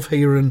I love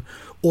hearing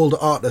older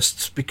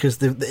artists because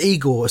the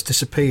ego has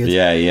disappeared.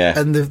 Yeah, yeah.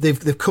 And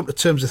they've come to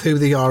terms with who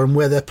they are and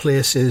where their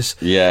place is.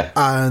 Yeah.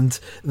 And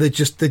they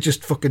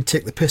just fucking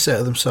take the piss out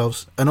of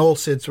themselves. And All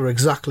Saints were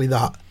exactly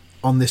that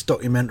on this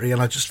documentary, and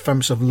I just found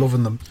myself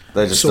loving them.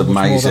 They're just so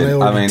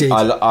amazing.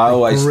 I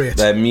always great.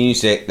 Their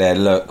music, their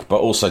look, but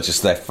also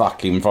just their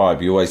fucking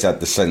vibe. You always had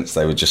the sense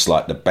they were just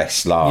like the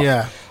best laugh.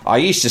 Yeah. I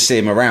used to see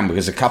them around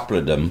because a couple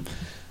of them,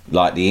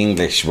 like the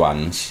English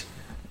ones,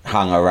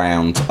 hung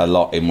around a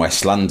lot in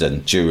West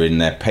London during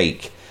their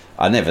peak.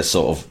 I never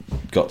sort of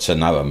got to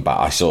know them, but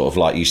I sort of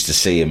like used to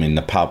see them in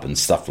the pub and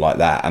stuff like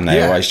that. And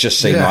they always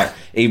just seemed like,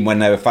 even when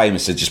they were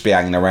famous, they'd just be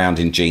hanging around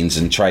in jeans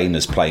and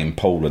trainers playing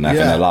pool and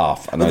having a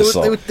laugh. And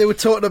they were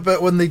talking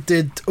about when they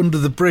did Under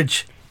the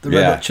Bridge, the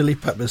Red Hot Chili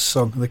Peppers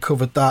song, and they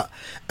covered that.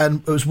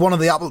 And it was one of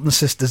the Appleton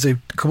sisters who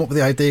come up with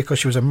the idea because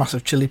she was a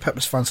massive Chili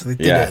Peppers fan, so they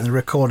did it and they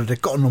recorded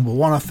it, got a number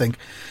 1, I think.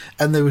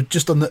 And they were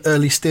just on the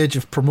early stage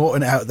of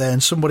promoting it out there,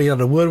 and somebody had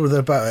a word with her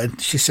about it,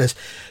 and she says,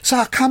 so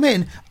I come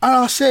in and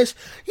I says,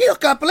 you're not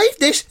going to believe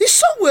this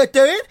song we're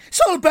doing, it's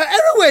all about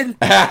heroin.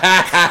 I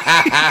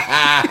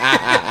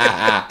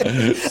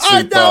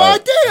had no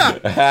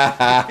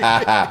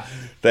idea.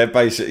 They're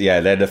basically,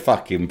 they're the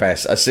fucking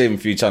best. I've seen them a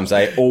few times.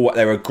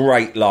 They're a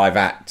great live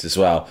act as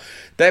well.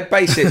 They're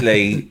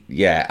basically,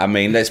 I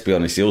mean, let's be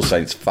honest, the All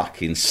Saints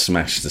fucking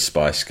smashed the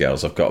Spice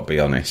Girls, I've got to be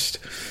honest.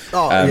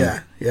 Oh,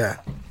 yeah.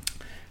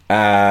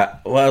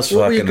 What else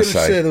was I going to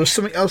say? There was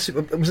something else.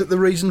 Was it the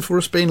reason for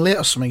us being late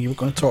or something you were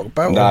going to talk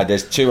about? No,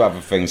 there's 2 other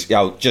things.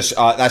 That's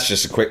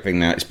just a quick thing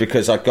now. It's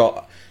because I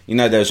got,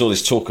 there was all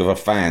this talk of a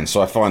fan,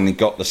 so I finally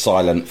got the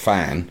silent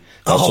fan.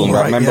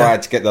 Remember I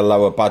had to get the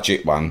lower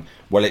budget one.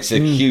 Well, it's a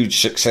huge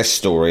success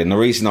story, and the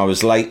reason I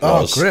was late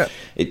was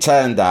it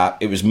turned out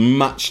it was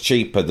much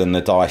cheaper than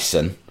the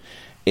Dyson.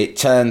 It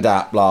turned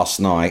out last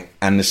night,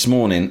 and this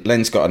morning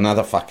Len's got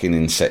another fucking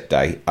inset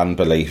day.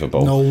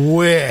 Unbelievable. No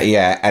way.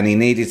 Yeah, and he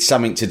needed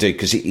something to do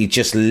because he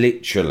just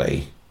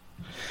literally,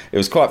 It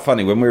was quite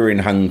funny when we were in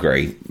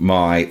Hungary.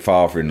 My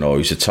father-in-law,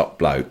 who's a top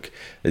bloke,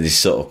 this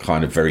sort of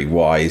kind of very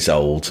wise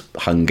old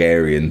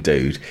Hungarian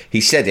dude, he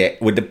said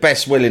it with the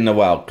best will in the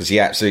world because he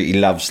absolutely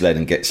loves Len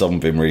and gets on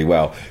with him really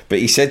well. But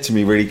he said to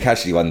me really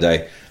casually one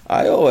day,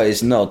 I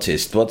always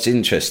noticed what's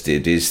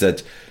interesting is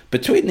that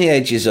between the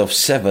ages of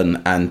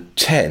 7 and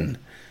 10,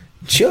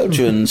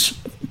 children's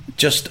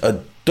just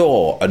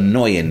adore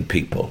annoying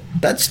people.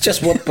 That's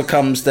just what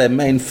becomes their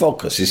main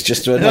focus, is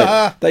just to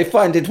annoy. They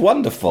find it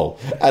wonderful.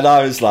 And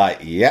I was like,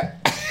 yeah.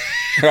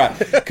 Right.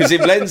 Because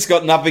if Len's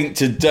got nothing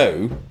to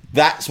do,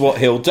 that's what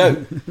he'll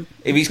do.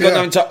 If he's got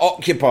nothing to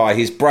occupy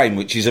his brain,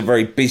 which is a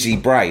very busy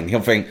brain,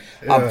 he'll think,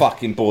 I'm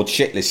fucking bored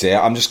shitless here.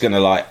 I'm just going to,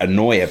 like,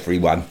 annoy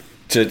everyone.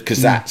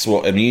 Because that's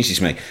what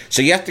amuses me.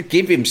 So you have to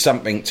give him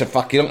something to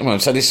fucking occupy him.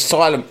 So this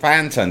silent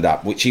fan turned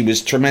up, which he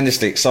was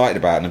tremendously excited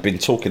about and have been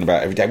talking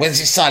about every day. When's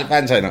this silent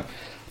fan turn up?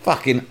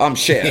 Fucking, I'm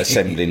shit at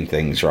assembling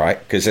things, right?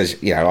 Because,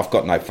 I've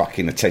got no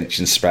fucking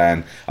attention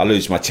span. I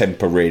lose my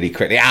temper really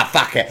quickly.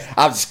 Fuck it.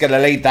 I'm just going to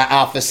leave that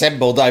half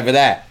assembled over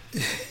there.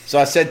 So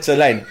I said to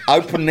Len,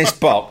 open this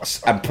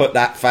box and put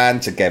that fan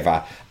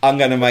together. I'm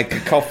going to make a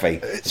coffee.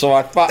 So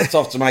I fucked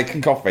off to make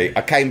a coffee.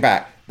 I came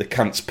back. The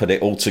cunt's put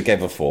it all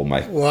together for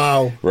me.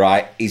 Wow.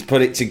 Right? He's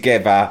put it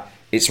together.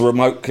 It's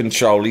remote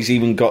control. He's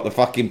even got the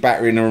fucking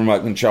battery in the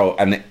remote control.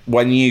 And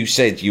when you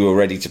said you were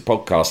ready to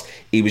podcast,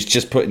 he was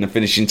just putting the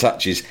finishing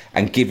touches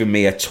and giving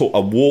me a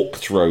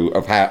walkthrough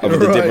of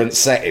the different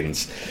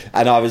settings.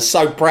 And I was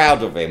so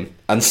proud of him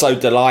and so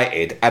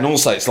delighted. And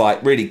also it's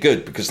like really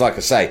good because, like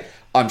I say,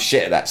 I'm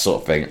shit at that sort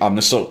of thing. I'm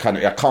the sort of kind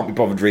of, I can't be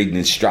bothered reading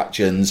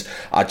instructions.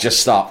 I just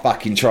start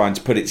fucking trying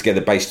to put it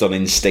together based on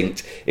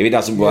instinct. If it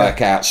doesn't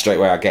work out straight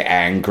away, I get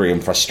angry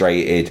and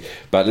frustrated.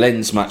 But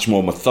Len's much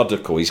more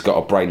methodical. He's got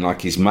a brain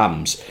like his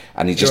mum's,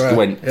 and he just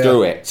went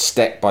through it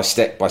step by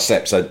step by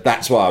step. So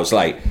that's why I was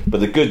late.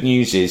 But the good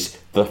news is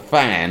the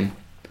fan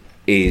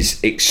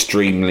is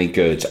extremely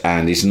good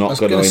and is not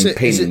going to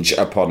impinge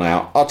upon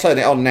our... I'll turn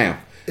it on now.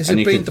 Is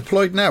it being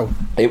deployed now?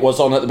 It was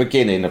on at the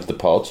beginning of the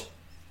pod.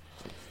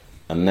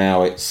 And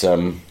now it's...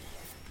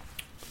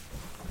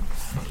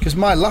 Because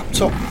my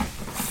laptop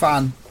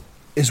fan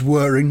is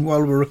whirring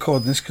while we're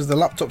recording this, because the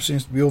laptop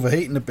seems to be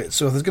overheating a bit.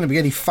 So if there's going to be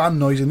any fan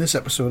noise in this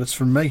episode, it's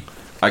from me.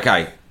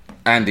 Okay,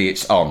 Andy,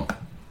 it's on.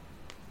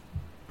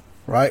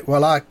 Right,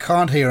 well, I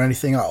can't hear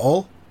anything at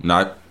all.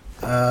 No.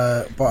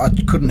 But I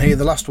couldn't hear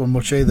the last one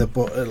much either.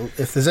 But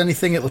if there's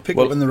anything, it'll pick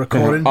up in the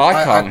recording.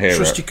 I can't hear it. I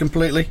trust you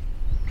completely.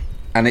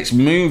 And it's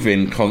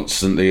moving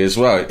constantly as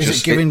well. Is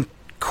it giving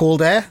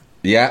cold air?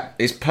 Yeah,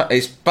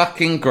 it's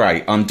fucking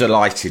great. I'm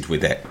delighted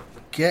with it.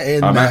 Get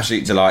in I'm there.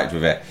 absolutely delighted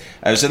with it.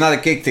 There's another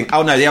gig thing.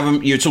 Oh no,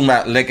 you were talking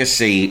about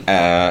legacy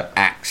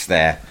acts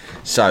there.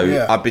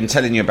 So I've been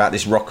telling you about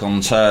this Rock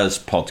on Tours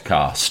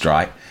podcast,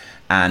 right?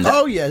 And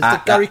it's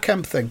the Gary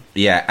Kemp thing.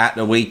 Yeah, at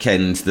the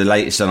weekend, the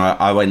latest one,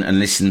 I went and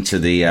listened to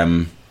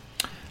the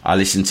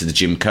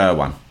Jim Kerr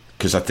one,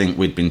 because I think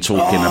we'd been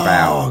talking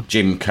about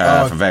Jim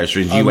Kerr for various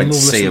reasons. You went to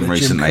see him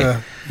recently.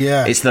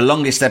 Yeah, it's the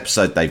longest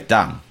episode they've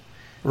done.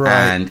 Right.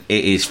 And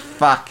it is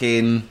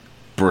fucking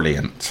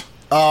brilliant.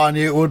 Oh, I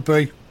knew it would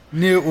be.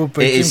 It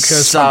is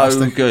so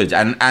fantastic. Good.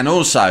 And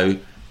also,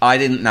 I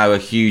didn't know a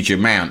huge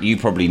amount. You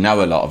probably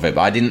know a lot of it,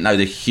 but I didn't know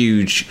the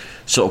huge,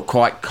 sort of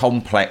quite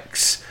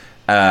complex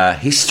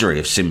history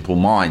of Simple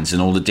Minds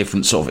and all the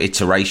different sort of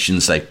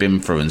iterations they've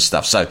been through and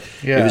stuff. So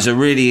it was a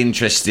really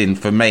interesting,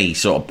 for me,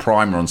 sort of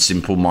primer on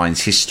Simple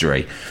Minds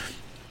history.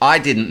 I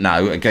didn't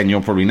know, again,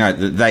 you'll probably know,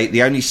 that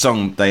the only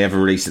song they ever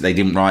released that they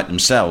didn't write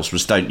themselves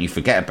was Don't You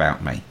Forget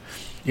About Me.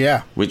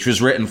 Yeah. Which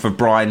was written for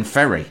Brian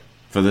Ferry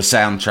for the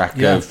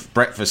soundtrack of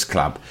Breakfast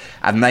Club.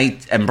 And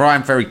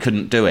Brian Ferry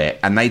couldn't do it,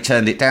 and they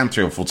turned it down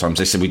 3 or 4 times.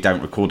 They said, we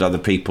don't record other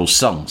people's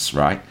songs,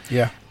 right?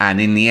 Yeah. And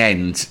in the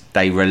end,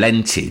 they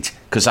relented,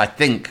 because I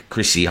think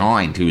Chrissie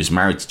Hynde, who was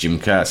married to Jim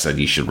Kerr, said,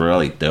 you should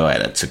really do it.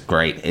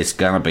 It's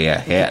going to be a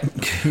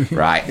hit,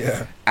 right?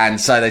 Yeah.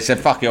 And so they said,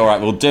 fuck it, all right,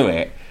 we'll do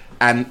it.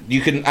 And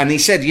he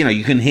said,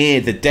 you can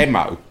hear the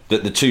demo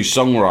that the 2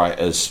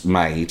 songwriters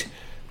made.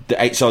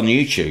 It's on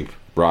YouTube,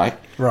 right?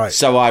 Right.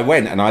 So I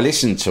went and I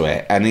listened to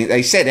it, and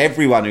they said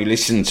everyone who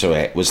listened to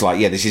it was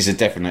like, yeah, this is a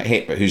definite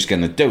hit, but who's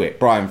going to do it?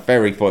 Brian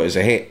Ferry thought it was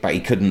a hit, but he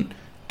couldn't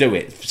do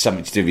it for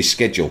something to do with his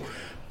schedule.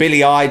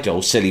 Billy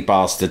Idol, silly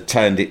bastard,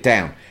 turned it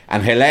down.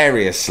 And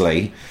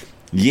hilariously,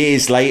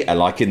 years later,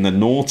 like in the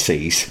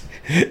noughties,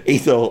 he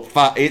thought,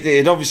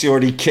 it obviously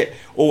already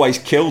always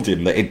killed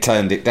him that he'd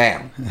turned it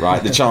down,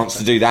 right? The chance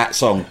to do that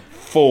song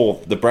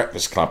for the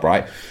Breakfast Club,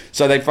 right?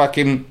 So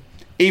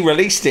he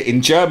released it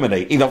in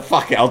Germany. He thought,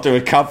 fuck it, I'll do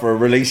a cover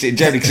and release it in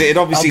Germany, because it had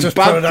obviously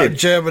bugged him.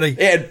 Germany. It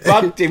had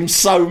bugged him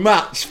so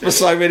much for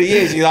so many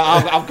years. He's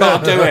like, I've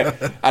got to do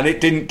it, and it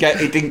didn't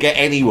get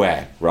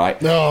anywhere, right?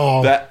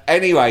 No. But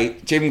anyway,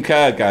 Jim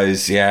Kerr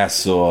goes, yeah.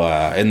 So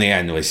in the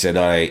end, we said,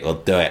 all right,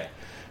 we'll do it.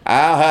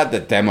 I heard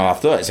the demo. I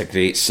thought it's a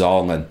great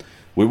song, and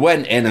we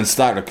went in and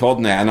started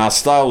recording it, and our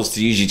style was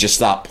to usually just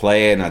start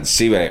playing and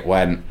see where it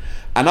went.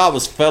 And I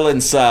was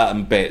filling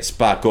certain bits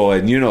by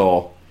going,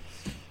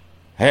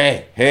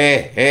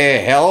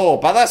 hey, hello.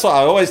 But that's what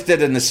I always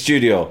did in the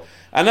studio.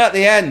 And at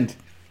the end,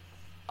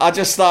 I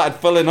just started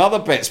filling other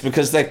bits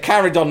because they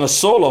carried on the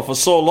solo for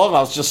so long. I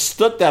was just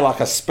stood there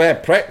like a spare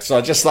prick. So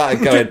I just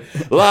started going,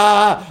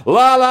 la,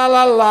 la, la,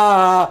 la,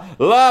 la,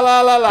 la,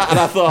 la, la, la. And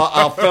I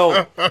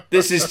thought,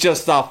 this is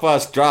just our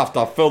first draft.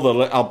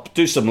 I'll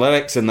do some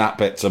lyrics in that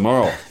bit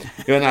tomorrow.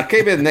 And I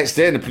came in the next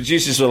day and the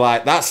producers were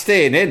like, that's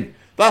staying in.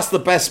 That's the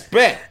best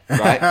bit,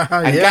 right?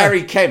 And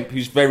Gary Kemp,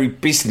 who's very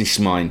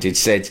business-minded,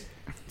 said,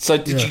 so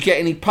did you get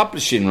any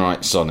publishing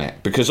rights on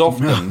it? Because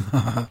often...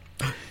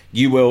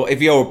 You will,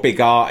 if you're a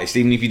big artist,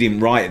 even if you didn't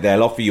write it,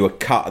 they'll offer you a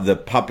cut of the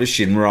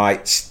publishing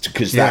rights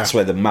because that's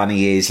where the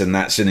money is and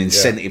that's an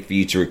incentive for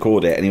you to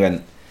record it. And he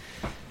went,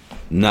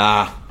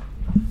 nah,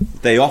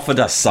 they offered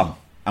us some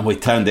and we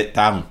turned it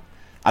down.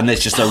 And there's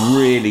just a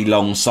really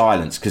long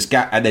silence because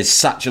there's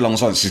such a long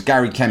silence because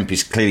Gary Kemp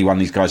is clearly one of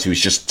these guys who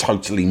is just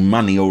totally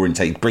money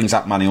orientated, he brings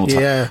up money all the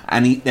time. Yeah.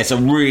 And there's a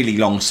really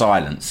long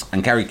silence.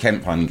 And Gary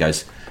Kemp finally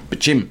goes, but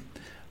Jim,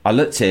 I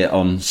looked here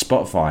on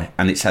Spotify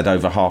and it's had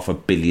over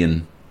 500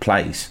 million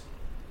plays.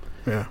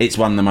 It's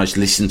one of the most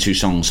listened to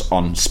songs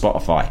on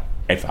Spotify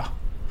ever.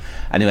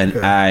 And he went,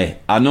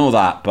 I know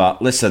that,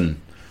 but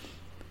listen,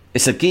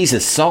 it's a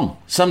geezer's song.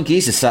 Some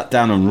geezer sat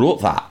down and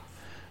wrote that,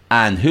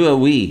 and who are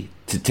we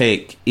to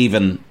take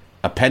even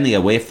a penny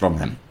away from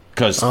him?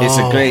 Because it's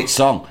a great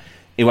song.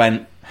 He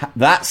went,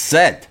 that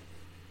said,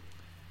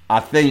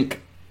 I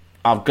think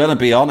I'm going to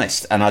be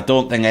honest, and I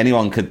don't think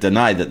anyone could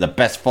deny that the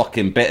best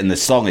fucking bit in the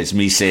song is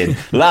me saying,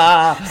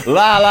 la,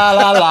 la, la,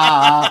 la,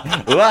 la,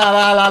 la,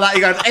 la, la, la. He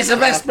goes, it's the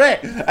best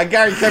bit. And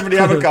Gary Kemp and the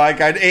other guy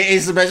going, it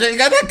is the best bit. He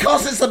goes, of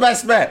course it's the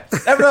best bit.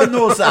 Everyone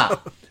knows that.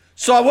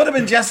 So I would have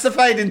been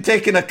justified in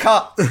taking a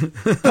cut,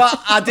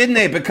 but I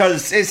didn't,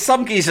 because it's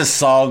some geezer's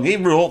song. He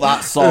wrote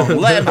that song.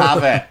 Let him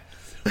have it.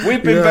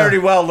 We've been very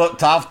well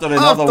looked after in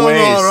other ways.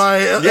 All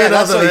right. Yeah,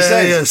 that's what he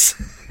says.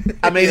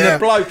 I mean, the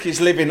bloke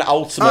is living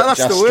ultimate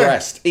just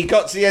stressed. He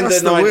got to the end of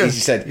the 90s, he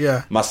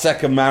said, my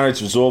second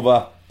marriage was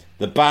over,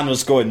 the band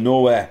was going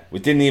nowhere, we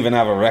didn't even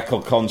have a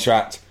record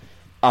contract.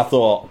 I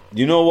thought,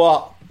 you know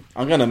what,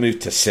 I'm going to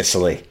move to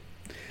Sicily.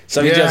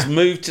 So he just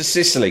moved to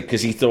Sicily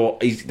because he thought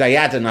they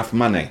had enough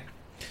money,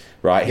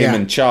 right? Him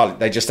and Charlie,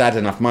 they just had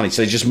enough money.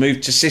 So he just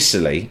moved to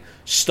Sicily,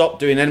 stopped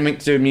doing anything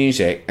to do with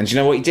music, and do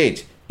you know what he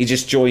did? He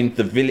just joined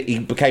the village, he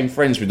became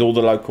friends with all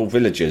the local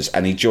villagers,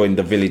 and he joined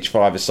the Village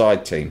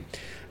Five-a-Side team.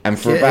 And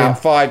for about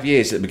 5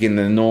 years at the beginning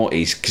of the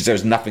noughties, because there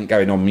was nothing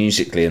going on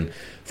musically, and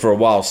for a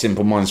while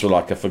Simple Minds were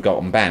like a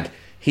forgotten band,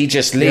 he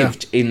just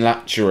lived in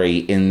luxury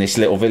in this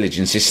little village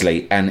in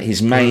Sicily, and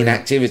his main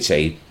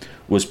activity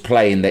was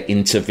playing the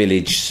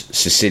inter-village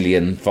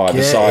Sicilian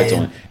five-a-sides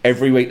on it.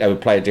 Every week they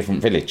would play a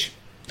different village.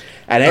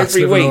 And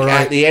every week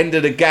at the end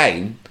of the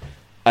game,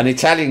 an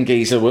Italian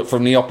geezer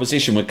from the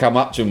opposition would come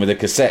up to him with a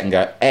cassette and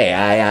go,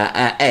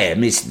 hey,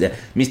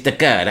 Mr.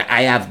 Kerr,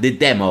 I have the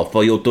demo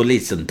for you to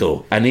listen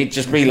to. And he'd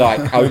just be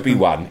like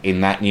Obi-Wan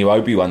in that new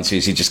Obi-Wan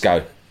series. He'd just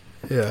go,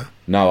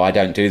 no, I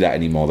don't do that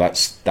anymore.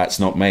 That's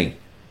not me.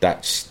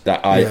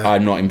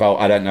 I'm not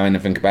involved. I don't know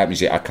anything about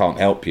music. I can't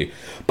help you.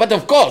 But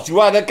of course,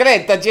 you are the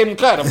great Jim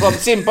Kerr from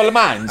Simple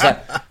Minds.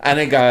 And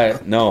they go,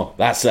 no,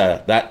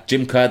 that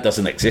Jim Kerr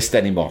doesn't exist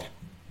anymore.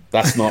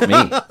 That's not me.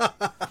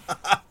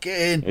 Get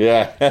in.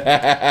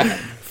 Yeah.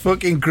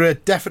 Fucking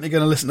great. Definitely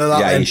going to listen to that.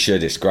 Yeah, you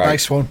should. It's great.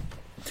 Nice one.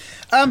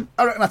 I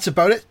reckon that's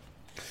about it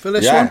for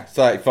this one.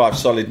 35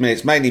 solid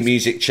minutes. Mainly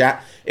music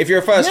chat. If you're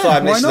a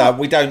first-time listener,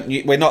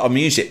 we're not a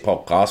music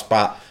podcast,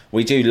 but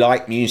we do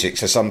like music,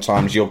 so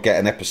sometimes you'll get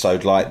an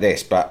episode like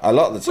this. But a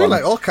lot of the time, we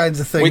like all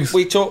kinds of things.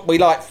 We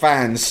like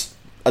fans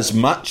as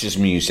much as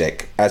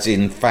music, as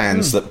in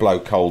fans that blow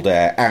cold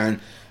air,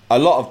 and a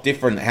lot of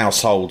different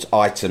household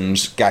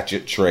items,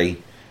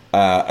 gadgetry,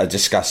 are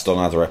discussed on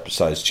other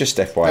episodes. Just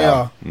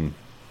FYI.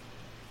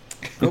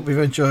 Hope you've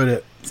enjoyed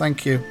it.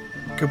 Thank you.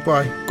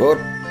 Goodbye.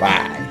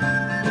 Goodbye.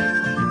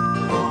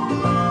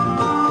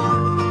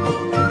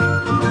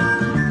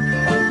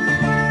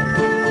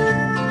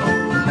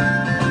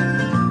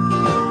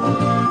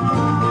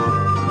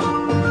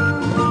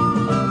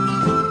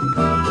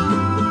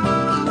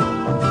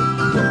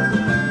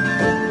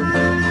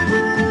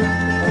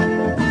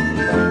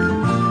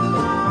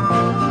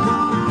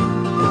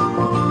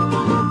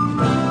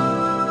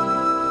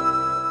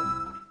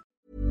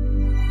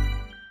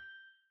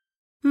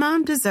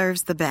 Mom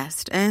deserves the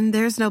best, and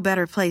there's no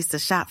better place to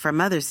shop for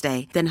Mother's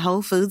Day than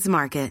Whole Foods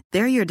Market.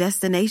 They're your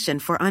destination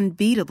for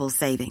unbeatable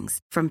savings,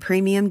 from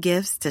premium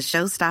gifts to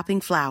show-stopping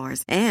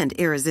flowers and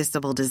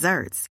irresistible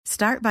desserts.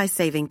 Start by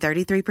saving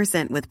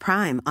 33% with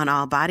Prime on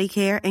all body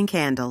care and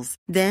candles.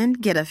 Then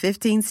get a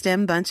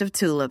 15-stem bunch of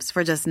tulips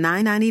for just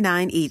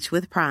 $9.99 each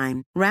with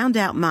Prime. Round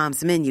out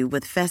Mom's menu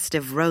with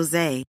festive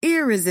rosé,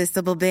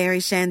 irresistible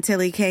berry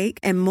chantilly cake,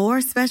 and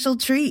more special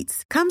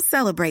treats. Come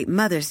celebrate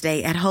Mother's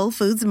Day at Whole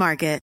Foods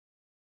Market.